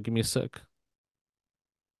 Give me a sec.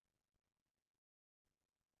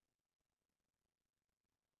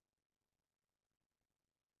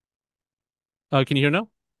 Can you hear now?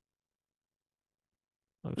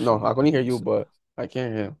 No, I Actually, can give hear me a you, sec. but I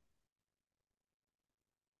can't hear him.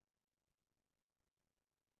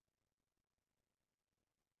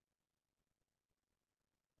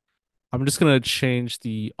 I'm just gonna change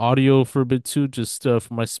the audio for a bit too, just for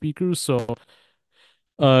my speakers. So,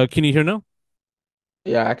 can you hear now?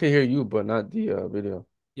 Yeah, I can hear you, but not the video.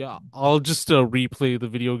 Yeah, I'll just replay the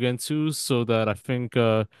video again too, so that I think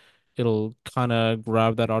it'll kind of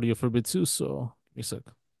grab that audio for a bit too. So, give me a sec.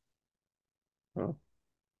 Oh,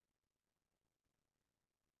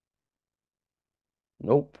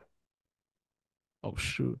 nope. Oh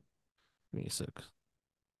shoot, give me a sec.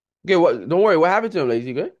 Okay, what? Don't worry. What happened to him? Like, is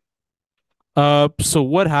he good? So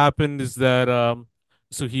what happened is that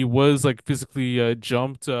so he was like physically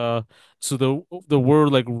jumped. So there were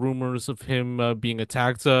like rumors of him being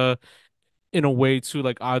attacked in a way too,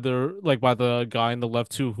 like either like by the guy in the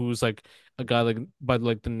left too, who's like a guy like by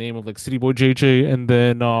like the name of like City Boy JJ, and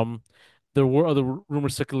then there were other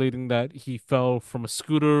rumors circulating that he fell from a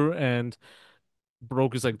scooter and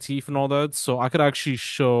broke his like teeth and all that. So I could actually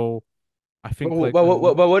show, I think like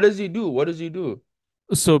But what does he do? What does he do?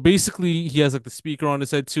 so basically he has like the speaker on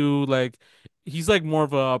his head too, like he's like more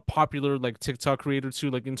of a popular like TikTok creator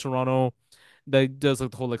too, like in Toronto that does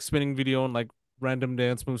like the whole like spinning video and like random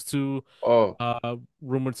dance moves too. Oh,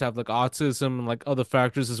 Rumored to have like autism and like other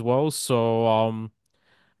factors as well. So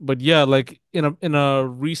but yeah, like in a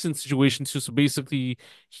recent situation too. So basically,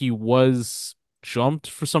 he was jumped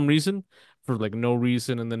for some reason, for like no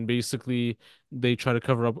reason, and then basically they try to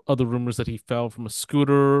cover up other rumors that he fell from a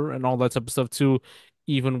scooter and all that type of stuff too.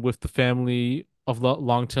 Even with the family of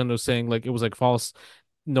Long Tendo saying like it was like false,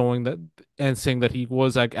 knowing that and saying that he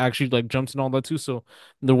was like actually like jumped and all that too. So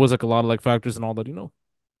there was like a lot of like factors and all that, you know.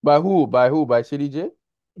 by who? By who? By CDJ?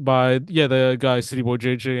 By yeah, the guy City Boy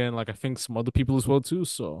JJ and like I think some other people as well too.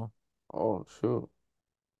 So Oh, shoot.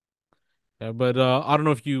 yeah, but I don't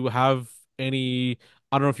know if you have any.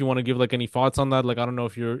 I don't know if you want to give like any thoughts on that. Like I don't know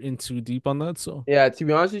if you're in too deep on that. So Yeah, to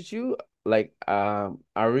be honest with you, like I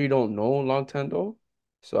really don't know Long Tendo,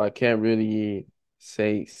 so I can't really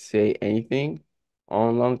say anything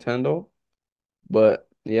on Long Tendo. But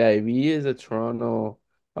yeah, if he is a Toronto,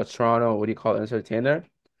 what do you call it, entertainer?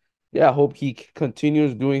 Yeah, I hope he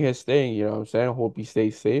continues doing his thing. You know what I'm saying? I hope he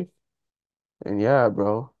stays safe. And yeah,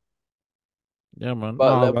 bro. yeah, man.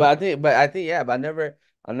 No, I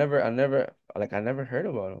never, like, I never heard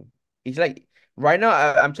about him. He's like, right now,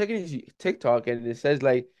 I'm checking his TikTok and it says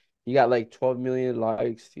like he got like 12 million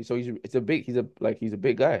likes. So he's a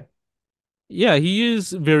big guy. yeah, he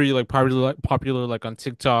is very like popular like on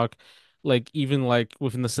TikTok, like even like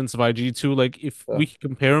within the sense of IG too. Like if Uh, we could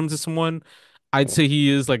compare him to someone, I'd say he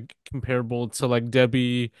is like comparable to like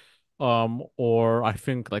Debbie, or I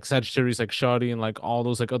think like Sagittarius, like Shoddy, and like all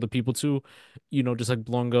those like other people too, just like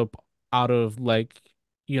blowing up out of like,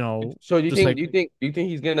 So do you just think like do you think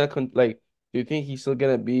he's gonna do you think he's still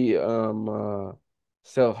gonna be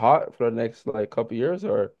still hot for the next like couple years,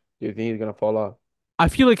 or do you think he's gonna fall off? I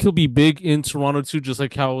feel like he'll be big in Toronto too, just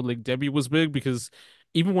like how like Debbie was big because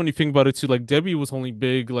even when you think about it too, like Debbie was only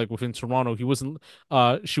big like within Toronto. She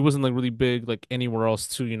wasn't like really big like anywhere else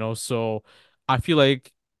too. So I feel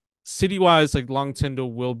like city wise, like Long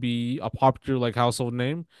Tendo will be a popular like household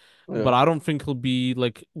name, but Yeah. I don't think he'll be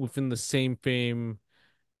like within the same fame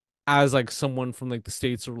as like someone from like the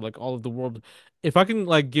States or like all of the world. If I can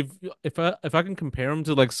like give if I can compare him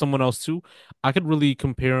to like someone else too, I could really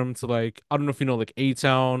compare him to like I don't know if you know like A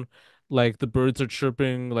Town, like the birds are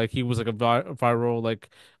chirping, like he was like a viral like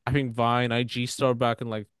I think Vine IG star back in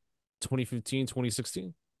like 2015,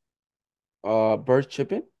 2016. Bird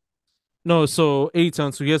chipping? No, so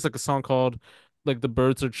A-Town, so he has like a song called like the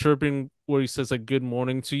birds are chirping where he says like good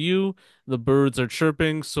morning to you. The birds are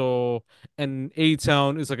chirping. So and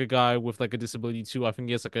A-Town is like a guy with like a disability too. I think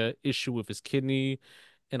he has like a issue with his kidney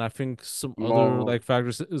and I think some other No, like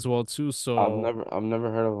factors as well too. So I've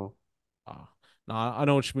never heard of him. uh, no, I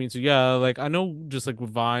know what you mean. So yeah, like I know just like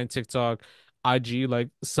with Vine, TikTok, IG, like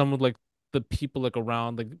some of like the people like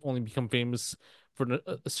around like only become famous for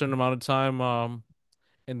a certain amount of time.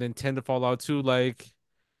 And then tend to fall out too. Like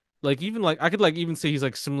even like I could like even say he's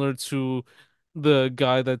like similar to the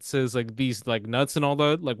guy that says like these like nuts and all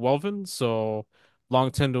that, like Welvin. So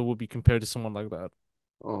Long Tendo would be compared to someone like that.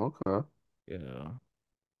 Oh, okay. Yeah.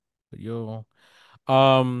 But yo.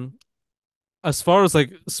 Um as far as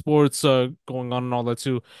like sports going on and all that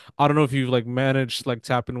too, I don't know if you've like managed like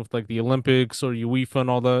tap in with like the Olympics or UEFA and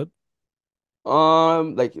all that.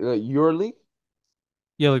 Like League?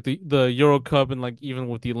 Yeah, like the Euro Cup and like even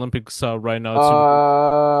with the Olympics right now too because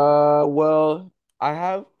Well, I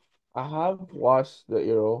have I have watched the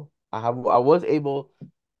Euro. I was able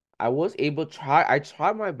I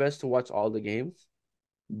tried my best to watch all the games,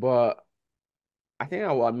 but I think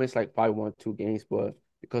I missed like probably one, two games, but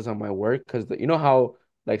because of my work, because you know how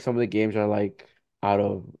like some of the games are like out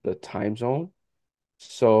of the time zone.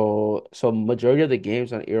 So majority of the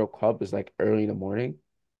games on Euro Cup is like early in the morning,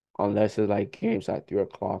 unless it's like games at 3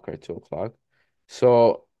 o'clock or 2 o'clock.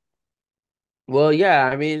 So well, yeah,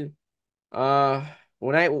 I mean,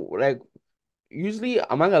 when I like usually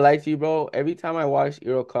I'm not gonna lie to you, bro. Every time I watch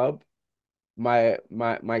Euro Cup, my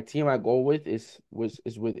team I go with is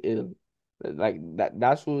with Italy. Like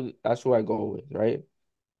that's who I go with, right?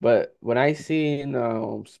 But when I seen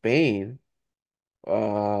Spain,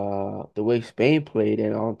 the way Spain played,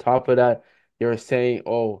 and on top of that, they were saying,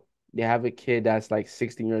 oh, they have a kid that's like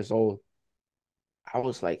 16 years old. I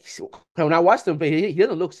was like, when I watched him play, he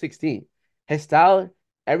doesn't look 16. His style,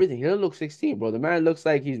 everything, he doesn't look 16, bro. The man looks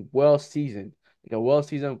like he's well seasoned, like a well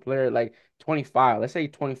seasoned player, like 25. Let's say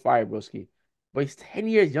 25, broski. But he's 10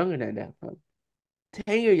 years younger than that, man.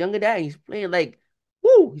 10 years younger than that. He's playing like,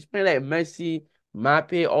 woo, he's playing like Messi,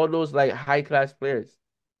 Mbappe, all those like high class players.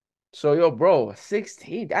 So, yo, bro,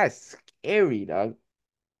 16, that's scary, dog.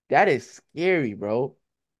 That is scary, bro.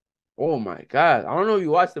 Oh my God. I don't know if you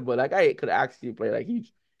watched it, but that guy could actually play. Like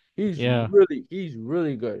yeah, he's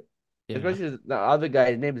really good. yeah, Especially the other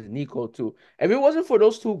guy, his name is Nico too. If it wasn't for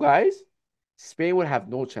those two guys, Spain would have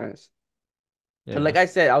no chance. Cause yeah, like I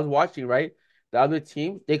said, I was watching, right? The other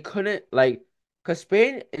team, they couldn't like cause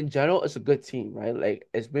Spain in general is a good team, right? Like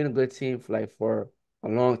it's been a good team for like for a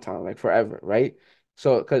long time, like forever, right?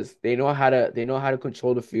 So cause they know how to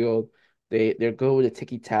control the field. They're good with the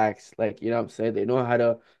ticky tacks, like you know what I'm saying? They know how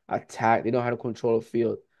to attack, they know how to control the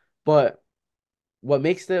field. But what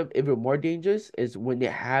makes them even more dangerous is when they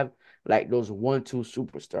have like those 1-2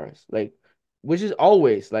 superstars, like which is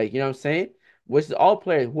always like you know what I'm saying, which is all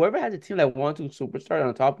players. Whoever has a team like 1-2 superstars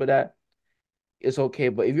on top of that, it's okay.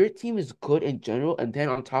 But if your team is good in general, and then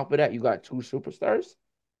on top of that you got two superstars,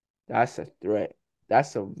 that's a threat.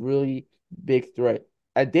 That's a really big threat.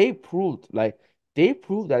 And they proved that they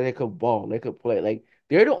could ball, they could play. Like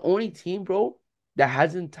they're the only team, bro, that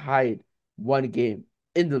hasn't tied one game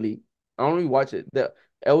in the league. I don't really watch it.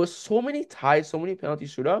 It was so many ties, so many penalty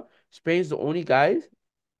shootout. Spain's the only guys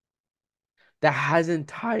that hasn't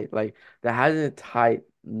tied, like that hasn't tied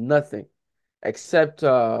nothing. Except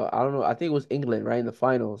I don't know, I think it was England, right, in the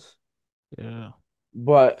finals. yeah.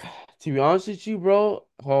 But to be honest with you, bro,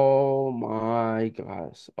 oh my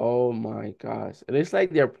gosh. Oh my gosh. And it's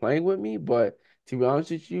like they're playing with me, but to be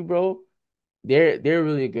honest with you, bro, they're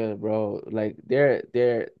really good, bro. Like they're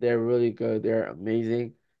really good. They're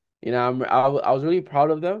amazing. You know, I was really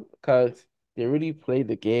proud of them because they really play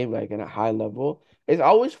the game like in a high level. It's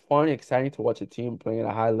always fun, exciting to watch a team playing at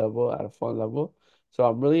a high level, at a fun level. So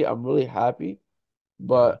I'm really happy.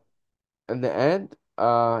 Yeah. But in the end,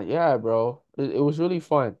 yeah, bro, it was really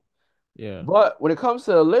fun. Yeah. But when it comes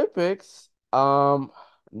to the Olympics, no,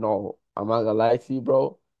 I'm not gonna lie to you,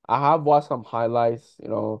 bro. I have watched some highlights,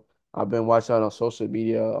 I've been watching on social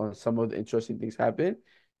media on some of the interesting things happen.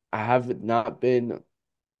 I have not been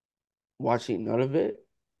watching none of it,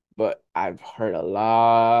 but I've heard a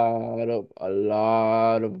lot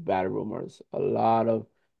of bad rumors, a lot of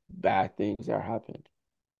bad things that happened.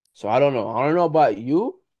 So I don't know. I don't know about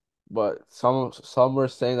you, but some were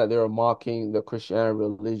saying that they were mocking the Christian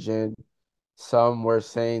religion. Some were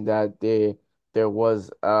saying that there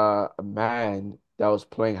was a man that was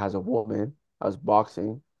playing as a woman, I was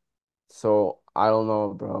boxing. So I don't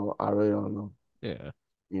know, bro. I really don't know. Yeah.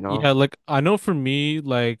 You Yeah, know? like I know for me,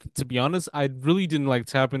 like to be honest, I really didn't like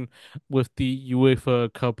tap in with the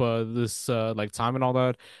UEFA Cup this like time and all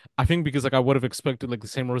that. I think because like I would have expected like the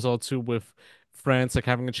same result too with France like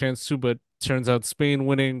having a chance to, but turns out Spain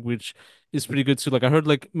winning, which is pretty good too. Like I heard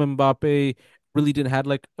like Mbappe really didn't had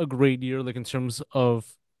like a great year like in terms of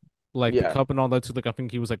like the Yeah. cup and all that too. Like I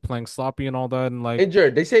think he was like playing sloppy and all that and like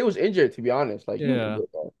Injured. They say he was injured, to be honest. Like he was yeah,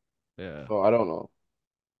 injured, bro. yeah. So I don't know.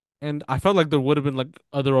 And I felt like there would have been like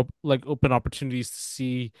other like open opportunities to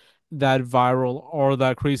see that viral or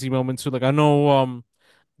that crazy moment too. Like I know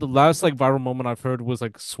the last like viral moment I've heard was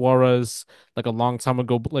like Suarez like a long time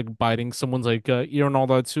ago like biting someone's like ear and all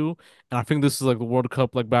that too. And I think this is like the World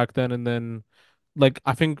Cup like back then and then like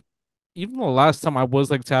I think even the last time I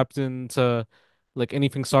was like tapped into like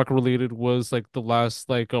anything soccer related was like the last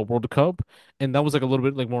like World Cup, and that was like a little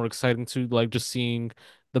bit like more exciting to like just seeing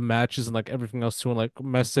the matches and like everything else too, and like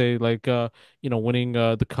Messi like winning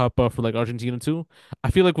the cup for like Argentina too.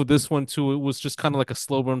 I feel like with this one too, it was just kind of like a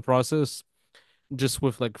slow burn process, just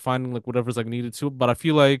with like finding like whatever's like needed to. But I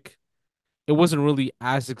feel like it wasn't really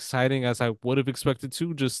as exciting as I would have expected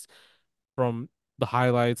to, just from the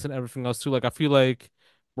highlights and everything else too. Like I feel like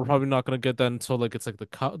we're probably not gonna get that until like it's like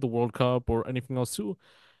the World Cup or anything else too.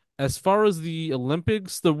 As far as the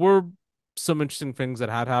Olympics, there were some interesting things that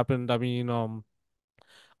had happened. I mean,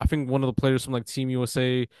 I think one of the players from like Team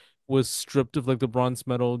USA was stripped of like the bronze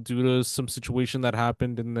medal due to some situation that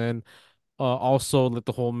happened, and then also like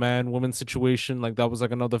the whole man woman situation, like that was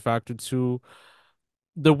like another factor too.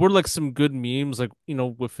 There were like some good memes, like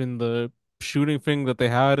within the shooting thing that they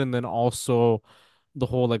had, and then also the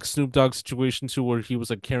whole like Snoop Dogg situation too, where he was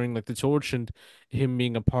like carrying like the torch and him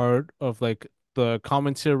being a part of like the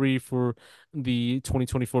commentary for the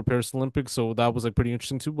 2024 Paris Olympics. So that was like pretty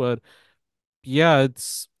interesting too. But yeah,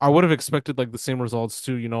 it's I would have expected like the same results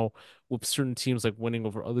too, with certain teams like winning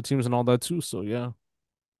over other teams and all that too. So yeah.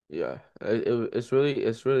 Yeah. It's really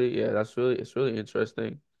yeah, it's really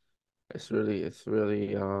interesting. It's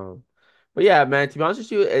really but yeah, man, to be honest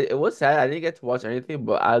with you, it was sad. I didn't get to watch anything,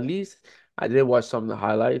 but at least I did watch some of the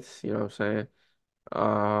highlights, you know what I'm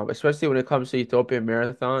saying? Especially when it comes to Ethiopian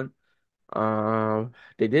Marathon.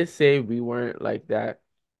 They did say we weren't like that.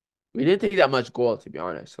 We didn't take that much gold, to be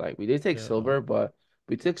honest. Like we did take Yeah. silver, but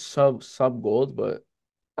we took some gold, but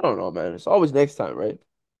I don't know, man. It's always next time, right?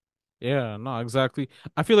 Yeah, no, exactly.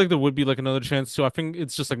 I feel like there would be like another chance too. I think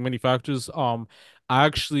it's just like many factors. I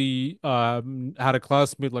actually had a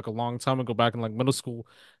classmate like a long time ago back in like middle school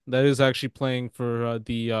that is actually playing for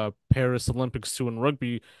the Paris Olympics too in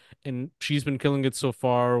rugby, and she's been killing it so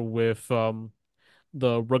far with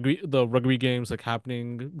the rugby games like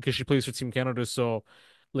happening because she plays for Team Canada. So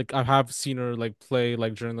like I have seen her like play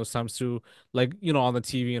like during those times too, like on the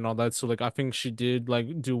TV and all that. So like I think she did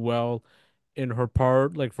like do well in her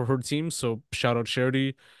part like for her team. So shout out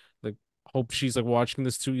Charity. Like hope she's like watching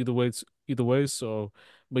this too either way. So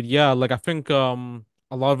but yeah, like I think a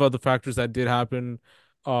lot of other factors that did happen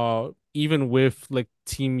even with like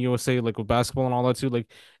Team USA like with basketball and all that too,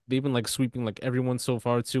 like they've been like sweeping like everyone so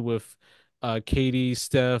far too with Katie,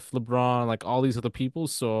 Steph, LeBron, like all these other people.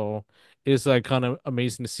 So it's like kind of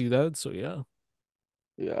amazing to see that. So yeah.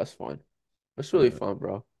 Yeah, that's fun. It's really Yeah. fun,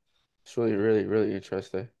 bro. It's really, really, really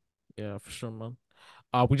interesting. Yeah, for sure, man.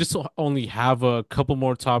 We just only have a couple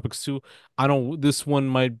more topics too. I don't. This one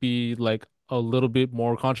might be like a little bit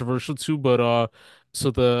more controversial too, but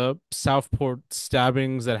so the Southport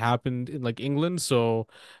stabbings that happened in like England. So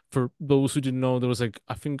for those who didn't know, there was like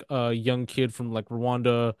I think a young kid from like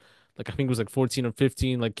Rwanda, like I think it was like 14 or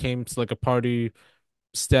 15, like came to like a party,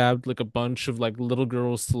 stabbed like a bunch of like little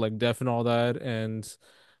girls to like death and all that, and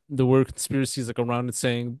there were conspiracies like around it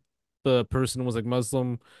saying the person was like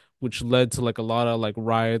Muslim, which led to like a lot of like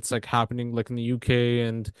riots like happening like in the UK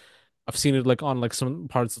and I've seen it like on like some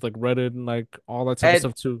parts of like Reddit and like all that type of And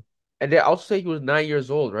stuff too. and they also say he was 9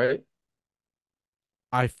 years old, right?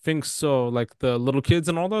 I think so, like the little kids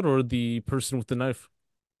and all that, or the person with the knife.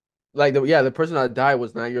 Like the person that died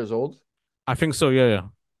was 9 years old. I think so, yeah, yeah.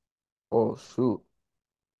 Oh shoot.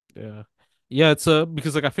 Yeah. Yeah, it's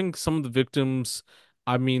because like I think some of the victims,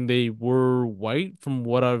 I mean, they were white from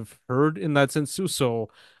what I've heard in that sense too. So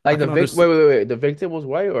I Like the can vic wait, understand. wait, wait. The victim was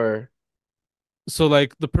white or So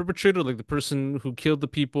like the perpetrator, like the person who killed the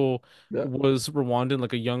people the was Rwandan,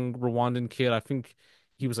 like a young Rwandan kid. I think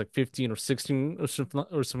he was like 15 or 16 or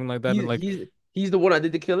something like that. And he's like, he's he's the one that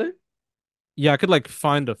did the killing? yeah, I could like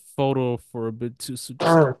find a photo for a bit too. So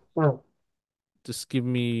just give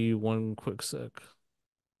me one quick sec.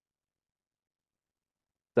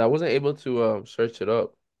 I wasn't able to search it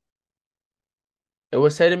up. It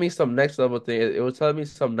was sending me some next level thing. It was telling me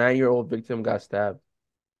some 9-year-old victim got stabbed.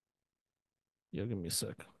 Yeah, give me a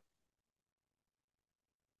sec.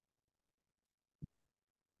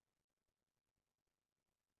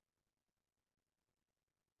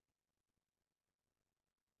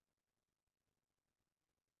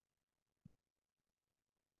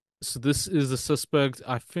 So this is the suspect.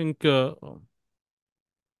 I think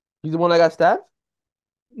He's the one that got stabbed?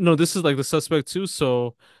 no, this is like the suspect too.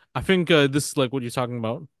 So I think this is like what you're talking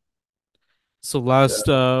about. So Yeah. last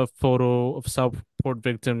photo of Southport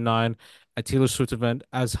victim 9 at Taylor Swift event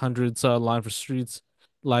as hundreds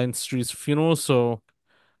line streets funeral. So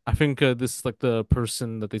I think this is like the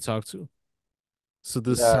person that they talked to. So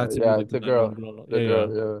this Yeah, had to be yeah, like the the 9-year-old girl. girl. The Yeah, yeah,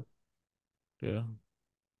 girl, yeah. yeah.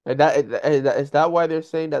 And is that why they're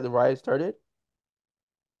saying that the riot started?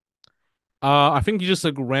 I think he just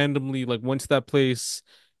like randomly like went to that place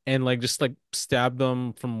and like just like stabbed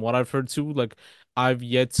them from what I've heard too. Like I've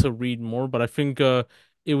yet to read more, but I think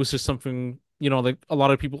it was just something, like a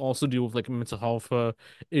lot of people also deal with like mental health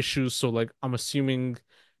issues. So like I'm assuming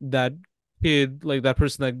that kid, like that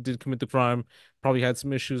person that did commit the crime probably had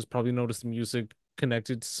some issues, probably noticed the music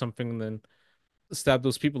connected to something and then stab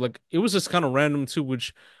those people. Like it was just kind of random too,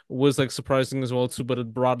 which was like surprising as well too. But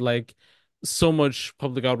it brought like so much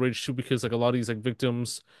public outrage too because like a lot of these like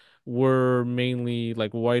victims were mainly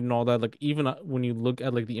like white and all that. Like even when you look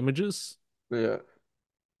at like the images, Yeah.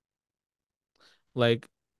 like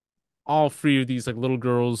all three of these like little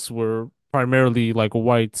girls were primarily like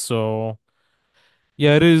white. So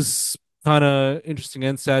yeah, it is kind of interesting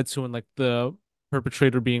and sad too, and like the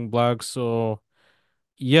perpetrator being black. So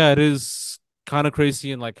yeah, it is kind of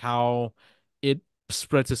crazy and like how it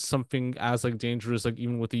spread to something as like dangerous, like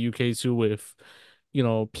even with the UK too, with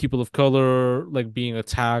people of color like being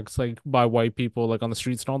attacked like by white people like on the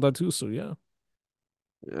streets and all that too. So yeah,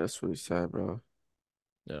 Yeah, that's really sad, bro.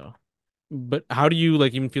 yeah. But how do you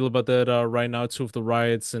like even feel about that right now too with the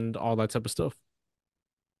riots and all that type of stuff?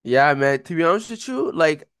 Yeah, man. To be honest with you,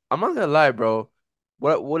 like I'm not gonna lie, bro.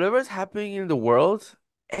 Whatever's happening in the world,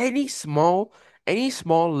 any small, any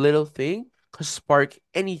small little thing could spark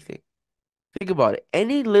anything. Think about it.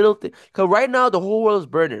 Any little thing. Because right now the whole world is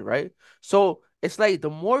burning, right? So it's like the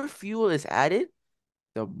more fuel is added,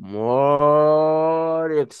 the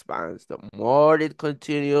more it expands, the more it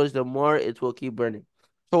continues, the more it will keep burning.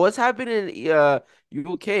 So what's happening in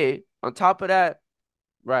UK? On top of that,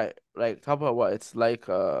 right? Like top of what? It's like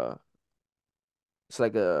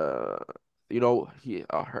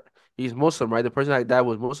he's Muslim, right? The person that died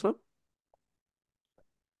was Muslim.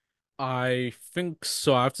 I think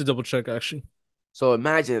so. I have to double check actually. So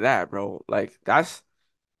imagine that, bro. Like that's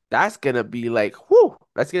gonna be like, whoo,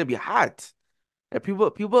 that's gonna be hot. And people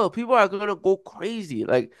are gonna go crazy.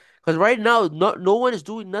 Like, because right now, no one is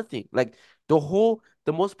doing nothing. Like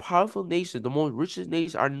the most powerful nation, the most richest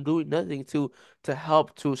nation are doing nothing to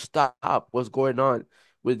help to stop what's going on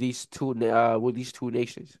with these two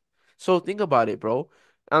nations. So think about it, bro.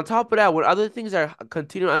 On top of that, when other things are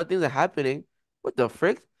continuing, other things are happening, what the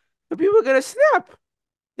frick? The people are gonna snap.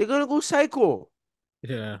 They're gonna go psycho.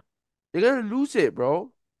 Yeah. They're gonna lose it,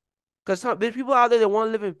 bro. Cause there's people out there that want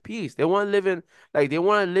to live in peace. They want to live in like they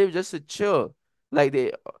want to live just to chill. Like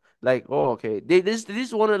oh okay. They just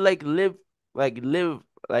want to live like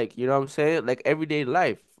you know what I'm saying? Like everyday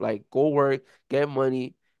life. Like go work, get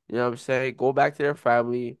money, you know what I'm saying? Go back to their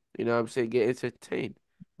family, you know what I'm saying? Get entertained.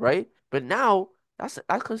 Right? But now that's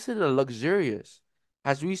considered luxurious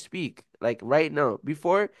as we speak. Like right now.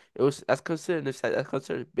 Before it was that's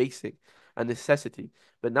considered basic, a necessity.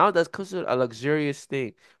 But now that's considered a luxurious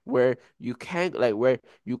thing where you can't like where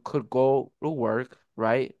you could go to work,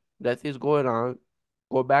 right? Nothing's going on,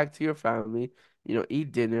 go back to your family,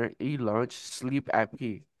 eat dinner, eat lunch, sleep at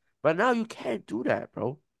peace. But now you can't do that,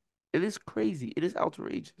 bro. It is crazy. It is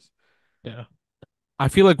outrageous. Yeah. I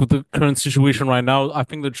feel like with the current situation right now, I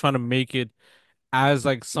think they're trying to make it as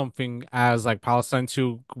like something as like Palestine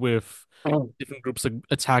too, with Mm. different groups like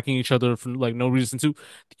attacking each other for like no reason to.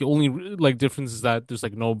 The only like difference is that there's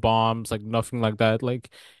like no bombs, like nothing like that,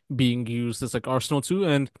 like being used as like arsenal too,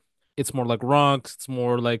 and it's more like rocks. It's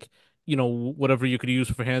more like whatever you could use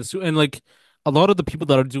for hands too, and like a lot of the people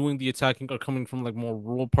that are doing the attacking are coming from like more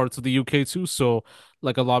rural parts of the UK too. So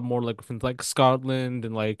like a lot more like from like Scotland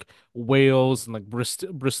and like Wales and like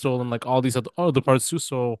Bristol and like all these other parts too.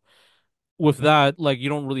 So with that, like you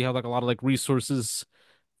don't really have like a lot of like resources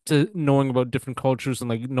to knowing about different cultures and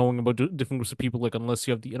like knowing about different groups of people, like unless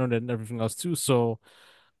you have the internet and everything else too. So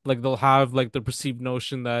like they'll have like the perceived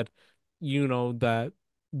notion that that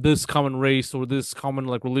this common race or this common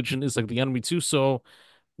like religion is like the enemy too. So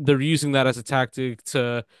they're using that as a tactic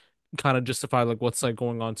to kind of justify like what's like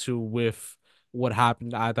going on too with what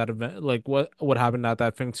happened at that event, like what happened at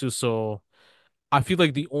that thing too. So I feel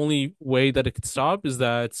like the only way that it could stop is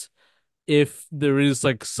that if there is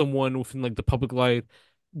like someone within like the public light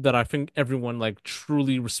that I think everyone like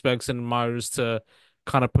truly respects and admires to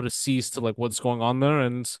kind of put a cease to like what's going on there,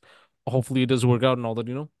 and hopefully it does work out and all that.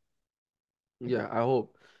 Yeah, I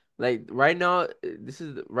hope. Like right now,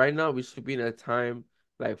 right now we should be in a time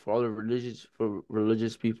like for all the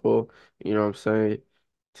religious people, you know what I'm saying,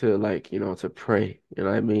 to like, to pray, you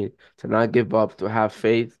know what I mean? To not give up, to have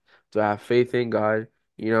faith in God,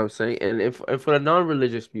 you know what I'm saying? And for the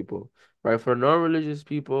non-religious people, right? For the non-religious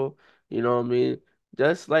people, you know what I mean?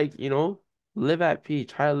 Just like, live at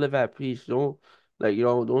peace. Try to live at peace. Don't like,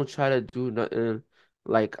 don't try to do nothing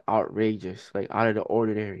like outrageous, like out of the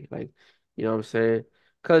ordinary. Like you know what I'm saying?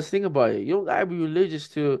 Because think about it. You don't gotta be religious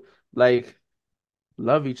to like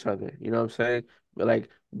love each other. You know what I'm saying? But like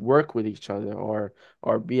work with each other or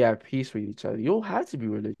be at peace with each other. You don't have to be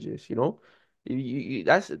religious, you know?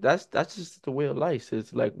 That's just the way of life.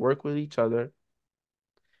 It's like work with each other.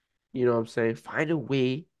 You know what I'm saying? To find a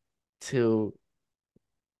way to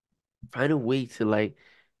like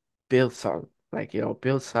build something. Like,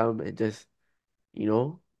 build something and just, you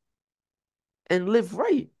know, and live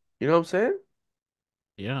right. You know what I'm saying?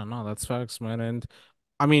 Yeah, no, that's facts, man. And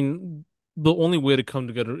I mean, the only way to come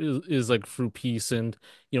together is like through peace and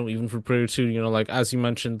even for prayer too. Like as you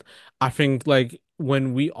mentioned, I think like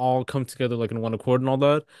when we all come together like in one accord and all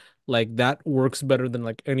that, like that works better than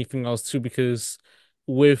like anything else too. Because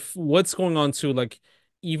with what's going on too, like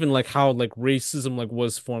even like how like racism like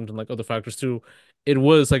was formed and like other factors too, it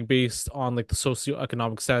was like based on like the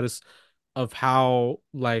socioeconomic status of how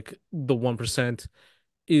like the 1%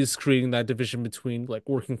 is creating that division between like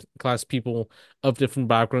working class people of different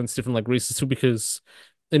backgrounds, different like races too, because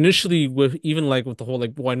initially with even like with the whole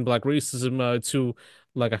like white and black racism to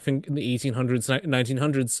like I think in the 1800s,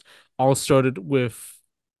 1900s, all started with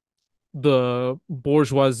the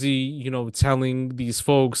bourgeoisie, telling these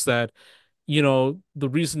folks that, the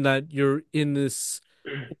reason that you're in this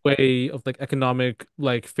way of like economic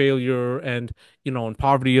like failure and and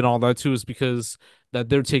poverty and all that too is because that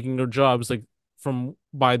they're taking their jobs like from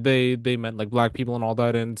by they meant like black people and all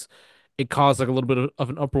that, and it caused like a little bit of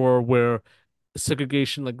an uproar where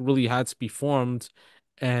segregation like really had to be formed,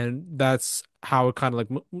 and that's how it kind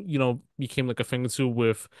of like became like a thing too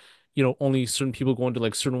with only certain people going to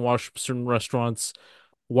like certain restaurants,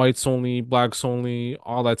 whites only, blacks only,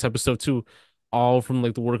 all that type of stuff too, all from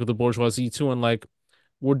like the work of the bourgeoisie too. And like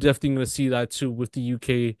we're definitely gonna see that too with the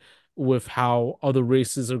UK, with how other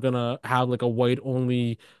races are gonna have like a white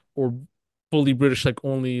only or fully British like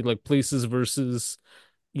only like places versus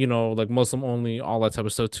like Muslim only, all that type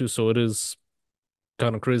of stuff too. So it is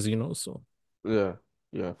kind of crazy. So Yeah.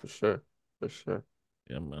 Yeah, for sure. For sure.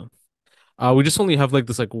 yeah, man. We just only have like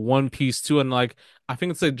this like one piece too, and like I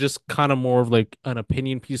think it's like just kind of more of like an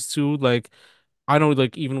opinion piece too. Like I know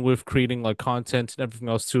like even with creating like content and everything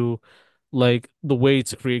else too, like the way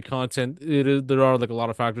to create content, there are like a lot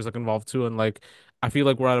of factors like involved too, and like I feel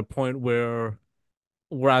like we're at a point where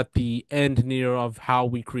we're at the end near of how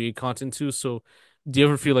we create content too. So do you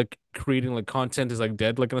ever feel like creating like content is like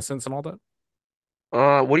dead, like in a sense and all that?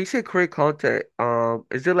 What do you say create content?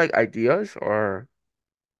 Is it like ideas or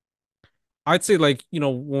I'd say like,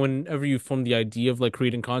 whenever you form the idea of like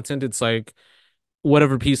creating content, it's like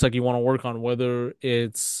whatever piece like you want to work on, whether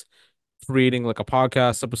it's creating like a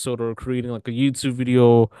podcast episode or creating like a YouTube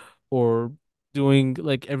video or doing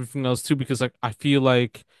like everything else too, because like I feel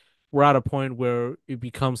like we're at a point where it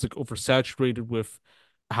becomes like oversaturated with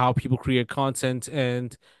how people create content,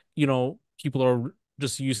 and people are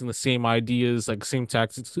just using the same ideas, like same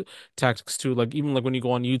tactics too. Like even like when you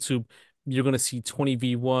go on YouTube, you're gonna see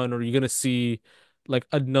 20v1, or you're gonna see like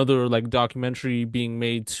another like documentary being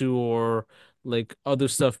made too, or like other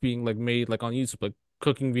stuff being like made like on YouTube, like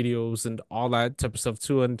cooking videos and all that type of stuff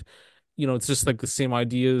too. And it's just like the same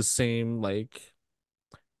ideas, same like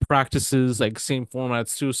practices, like same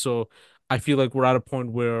formats too. So I feel like we're at a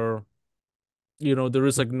point where there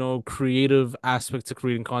is like no creative aspect to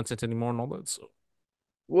creating content anymore and all that. So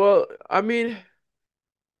Well, I mean,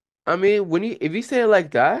 when you if you say it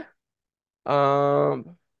like that,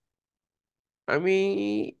 um, I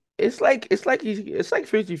mean, it's like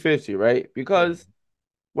 50-50, right? yeah, Because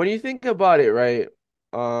when you think about it, right,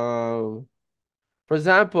 um, for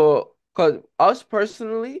example, because us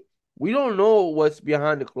personally, we don't know what's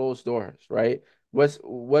behind the closed doors, right? What's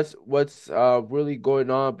really going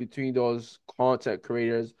on between those content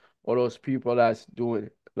creators or those people that's doing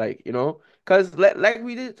it, like because like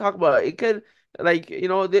we did talk about, it could like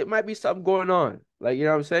there might be something going on, like what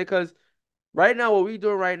I'm saying, because right now what we're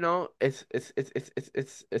doing right now, it's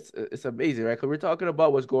amazing, right? Because we're talking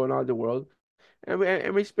about what's going on in the world, and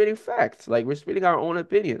we're spitting facts. Like we're spitting our own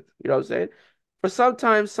opinions. You know what I'm saying? For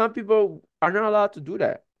sometimes some people are not allowed to do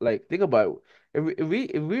that. Like think about it.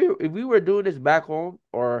 If we were doing this back home,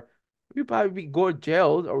 or we probably be go to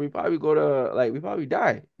jail, or we probably go to like we probably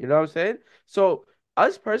die. You know what I'm saying? So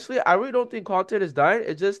us personally, I really don't think content is dying.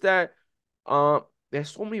 It's just that there's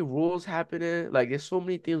so many rules happening. Like there's so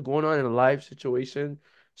many things going on in a life situation.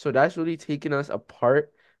 So that's really taking us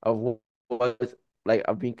apart of what like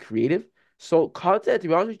of being creative. So content, to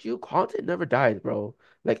be honest with you, content never dies, bro.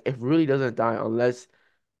 Like it really doesn't die unless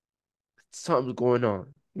something's going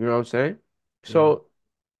on. You know what I'm saying? yeah, So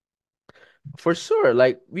for sure,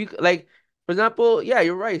 like for example, yeah,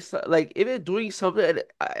 you're right. So, like if it's doing something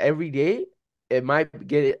every day, it might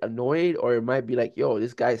get annoyed, or it might be like, yo,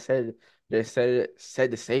 this guy said the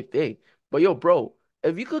same thing. But yo, bro,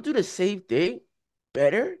 if you could do the same thing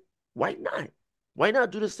better, why not? Why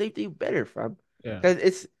not do the same thing better, fam? yeah,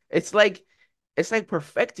 Because it's like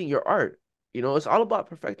perfecting your art. It's all about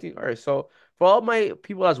perfecting art. So for all my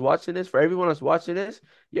people that's watching this, for everyone that's watching this,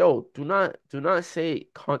 yo, do not say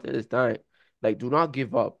content is dying. Like, do not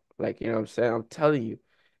give up. Like, you know what I'm saying? I'm telling you.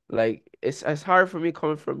 Like, it's hard for me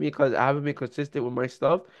coming from me because I haven't been consistent with my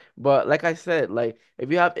stuff. But like I said, like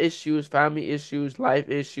if you have issues, family issues, life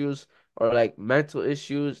issues, or like mental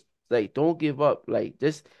issues, like don't give up. Like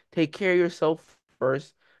just take care of yourself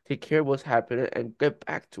first, take care of what's happening, and get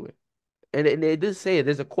back to it. And they did say it.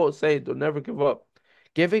 There's a quote saying, "Don't never give up."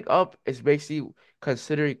 Giving up is basically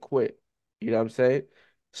considering quit. You know what I'm saying?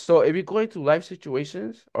 So if you're going through life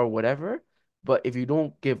situations or whatever, but if you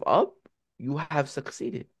don't give up, you have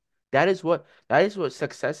succeeded. That is what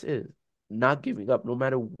success is. Not giving up, no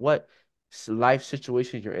matter what life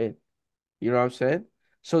situation you're in. You know what I'm saying?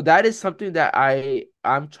 So that is something that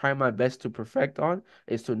I'm trying my best to perfect on,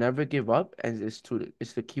 is to never give up, and is to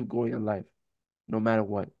keep going in life no matter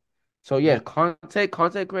what. So yeah, yeah, content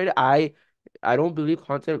creator, I don't believe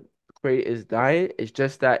content creator is dying. It's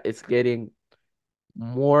just that it's getting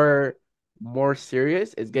more more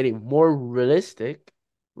serious. It's getting more realistic,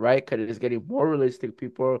 right? Because it's getting more realistic.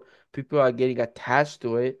 People are getting attached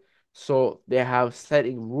to it. So they have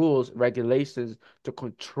setting rules, regulations to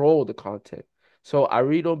control the content. So I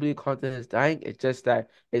really don't believe content is dying. It's just that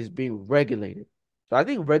it's being regulated. So I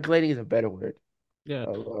think regulating is a better word yeah.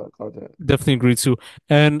 of content. Definitely agree too.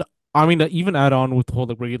 And I mean, even add on with the whole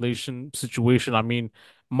like regulation situation. I mean,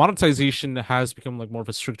 monetization has become like more of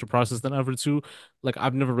a stricter process than ever too. Like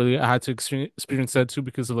I've never really had to experience that too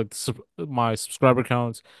because of like my subscriber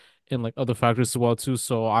counts and like other factors as well too.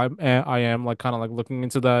 So I am like kind of like looking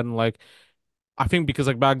into that and like I think because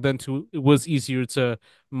like back then too, it was easier to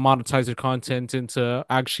monetize your content and to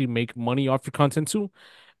actually make money off your content too.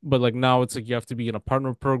 But like now it's like you have to be in a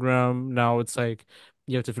partner program. Now it's like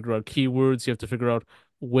you have to figure out keywords, you have to figure out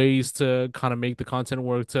ways to kind of make the content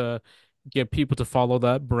work to get people to follow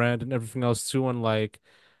that brand and everything else too. And like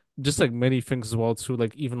just like many things as well too,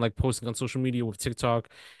 like even like posting on social media with TikTok,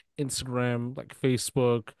 Instagram, like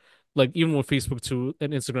Facebook, like even with Facebook too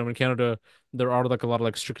and Instagram in Canada, there are like a lot of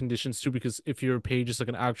like strict conditions too because if your page is like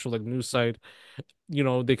an actual like news site,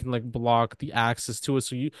 they can like block the access to it.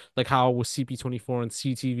 So you like how with CP24 and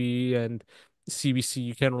CTV and CBC,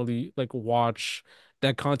 you can't really like watch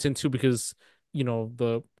that content too because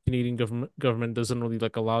the Canadian government doesn't really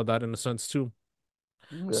like allow that in a sense too.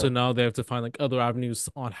 So Yeah. now they have to find like other avenues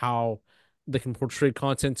on how they can portray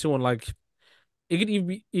content too, and like it could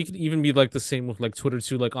even be like the same with like Twitter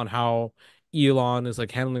too, like on how Elon is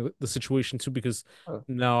like handling the situation too, because Uh,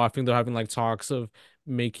 now I think they're having like talks of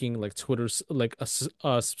making like Twitter's like a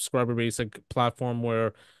subscriber base like platform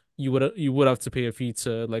where you would have to pay a fee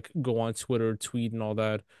to like go on Twitter, tweet, and all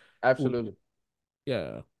that. Absolutely.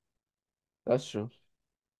 Yeah, That's true.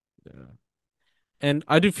 yeah. And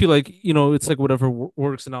I do feel like, it's like whatever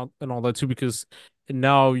works and all that too, because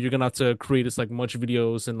now you're gonna have to create as like much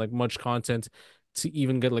videos and like much content to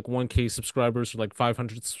even get like 1K subscribers or like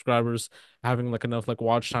 500 subscribers, having like enough like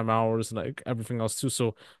watch time hours and like everything else too.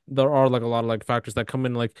 So there are like a lot of like factors that come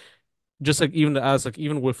in, like just like even as like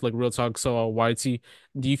even with like Real Talk, so YT,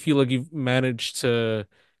 do you feel like you've managed to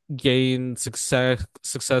gain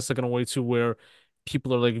success like in a way to where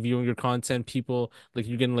people are like viewing your content, people like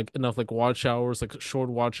you're getting like enough like watch hours, like short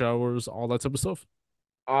watch hours, all that type of stuff?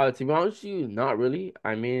 To be honest with you, not really.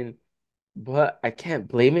 I mean, but I can't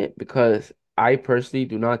blame it because I personally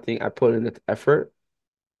do not think I put in the effort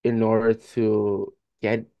in order to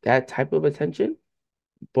get that type of attention.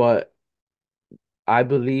 But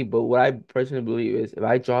but what I personally believe is if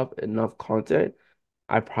I drop enough content,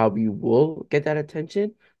 I probably will get that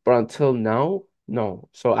attention. But until now, no.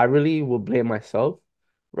 So I really will blame myself,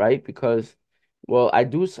 right? Because, well, I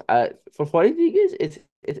do. For funny thing is,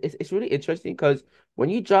 it's really interesting because when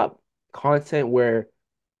you drop content where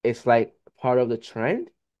it's like part of the trend,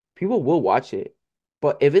 people will watch it.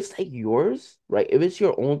 But if it's like yours, right? If it's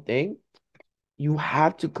your own thing, you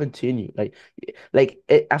have to continue.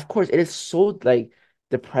 Of course, it is so like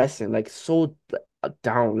depressing, like so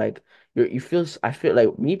down. Like I feel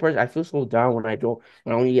like me personally, I feel so down when I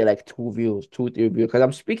only get like two views, two, three views, because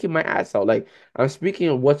I'm speaking my ass out. Like I'm speaking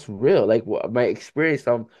of what's real, like what my experience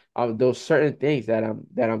of those certain things that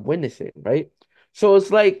I'm witnessing, right? So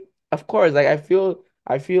it's like, of course, like I feel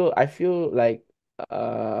like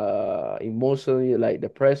emotionally like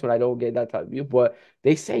depressed when I don't get that type of view, but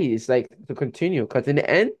they say it's like to continue because in the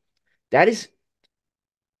end, that is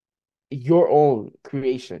your own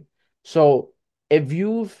creation. So if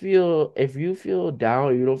you feel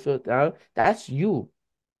down, you don't feel down, that's you.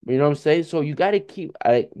 You know what I'm saying? So you gotta keep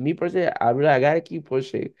like me personally, I gotta keep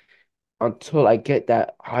pushing until I get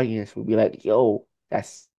that audience will be like, yo,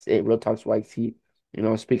 that's it. Real Talks YT.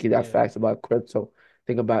 Speaking that Yeah, facts about crypto,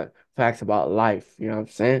 think about facts about life. You know what I'm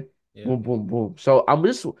saying? yeah. Boom, boom, boom. So I'm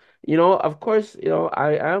just, of course,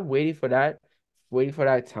 I am waiting for that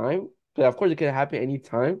time. But of course, it can happen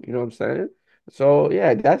anytime. You know what I'm saying? So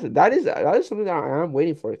yeah, that is something that I am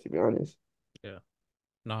waiting for, to be honest. Yeah.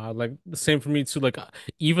 Nah, like the same for me too. Like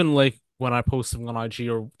even like when I post something on IG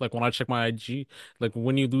or like when I check my IG, like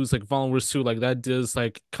when you lose like followers too, like that does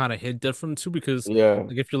like kind of hit different too because Yeah,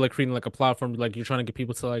 like if you're like creating like a platform, like you're trying to get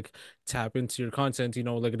people to like tap into your content,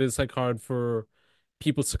 like it is like hard for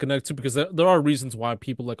people to connect to because there are reasons why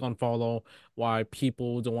people like unfollow, why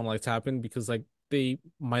people don't want to like tap in because like they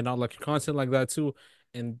might not like your content like that too,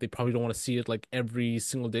 and they probably don't want to see it like every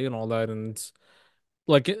single day and all that and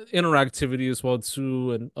like interactivity as well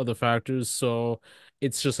too and other factors. So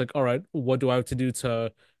it's just like, all right, what do I have to do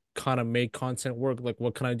to kind of make content work? Like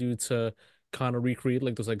what can I do to kind of recreate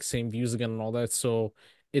like those like same views again and all that? So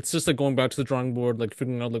it's just like going back to the drawing board, like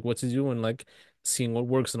figuring out like what to do and like seeing what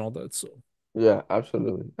works and all that. So yeah,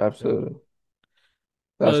 absolutely, yeah. absolutely.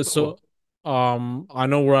 That's So cool. I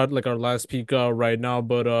know we're at like our last peak right now,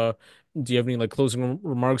 but do you have any like closing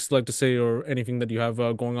remarks you'd like to say or anything that you have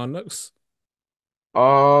going on next?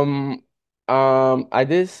 Um, I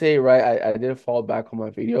did say right. I did fall back on my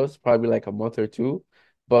videos, probably like a month or two,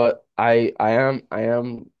 but I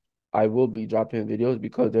will be dropping videos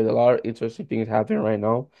because there's a lot of interesting things happening right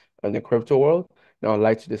now in the crypto world, and I'd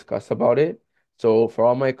like to discuss about it. So for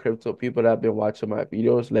all my crypto people that have been watching my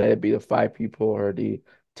videos, let it be the 5 people or the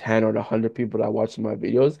 10 or the 100 people that are watching my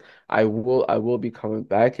videos, I will be coming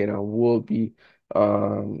back and I will be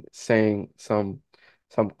saying some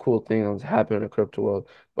cool things happening in the crypto world.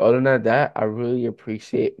 But other than that, I really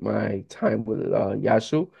appreciate my time with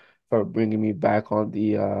Yasu for bringing me back on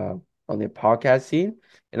the podcast scene.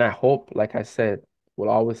 And I hope, like I said, what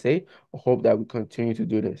I always say, I hope that we continue to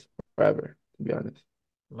do this forever, to be honest.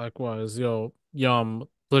 Likewise, yo, yum.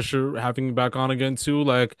 Pleasure having you back on again too.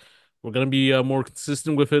 Like, we're gonna be more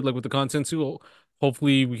consistent with it, like with the content too.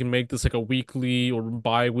 Hopefully, we can make this like a weekly or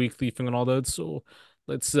bi-weekly thing and all that. So,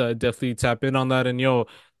 let's definitely tap in on that. And yo,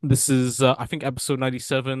 this is I think episode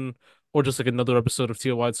 97, or just like another episode of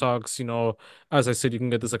TLY Talks. As I said, you can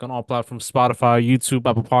get this like on all platforms: Spotify, YouTube,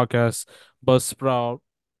 Apple Podcasts, Buzzsprout,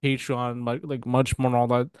 Patreon, like much more and all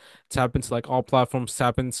that. Tap into like all platforms.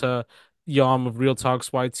 Tap into Yom of Real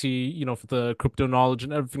Talks YT, for the crypto knowledge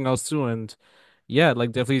and everything else too. And yeah,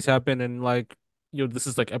 like definitely tap in and like, this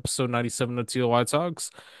is like episode 97 of TLY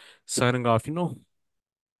Talks. Signing off.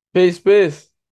 Peace, peace.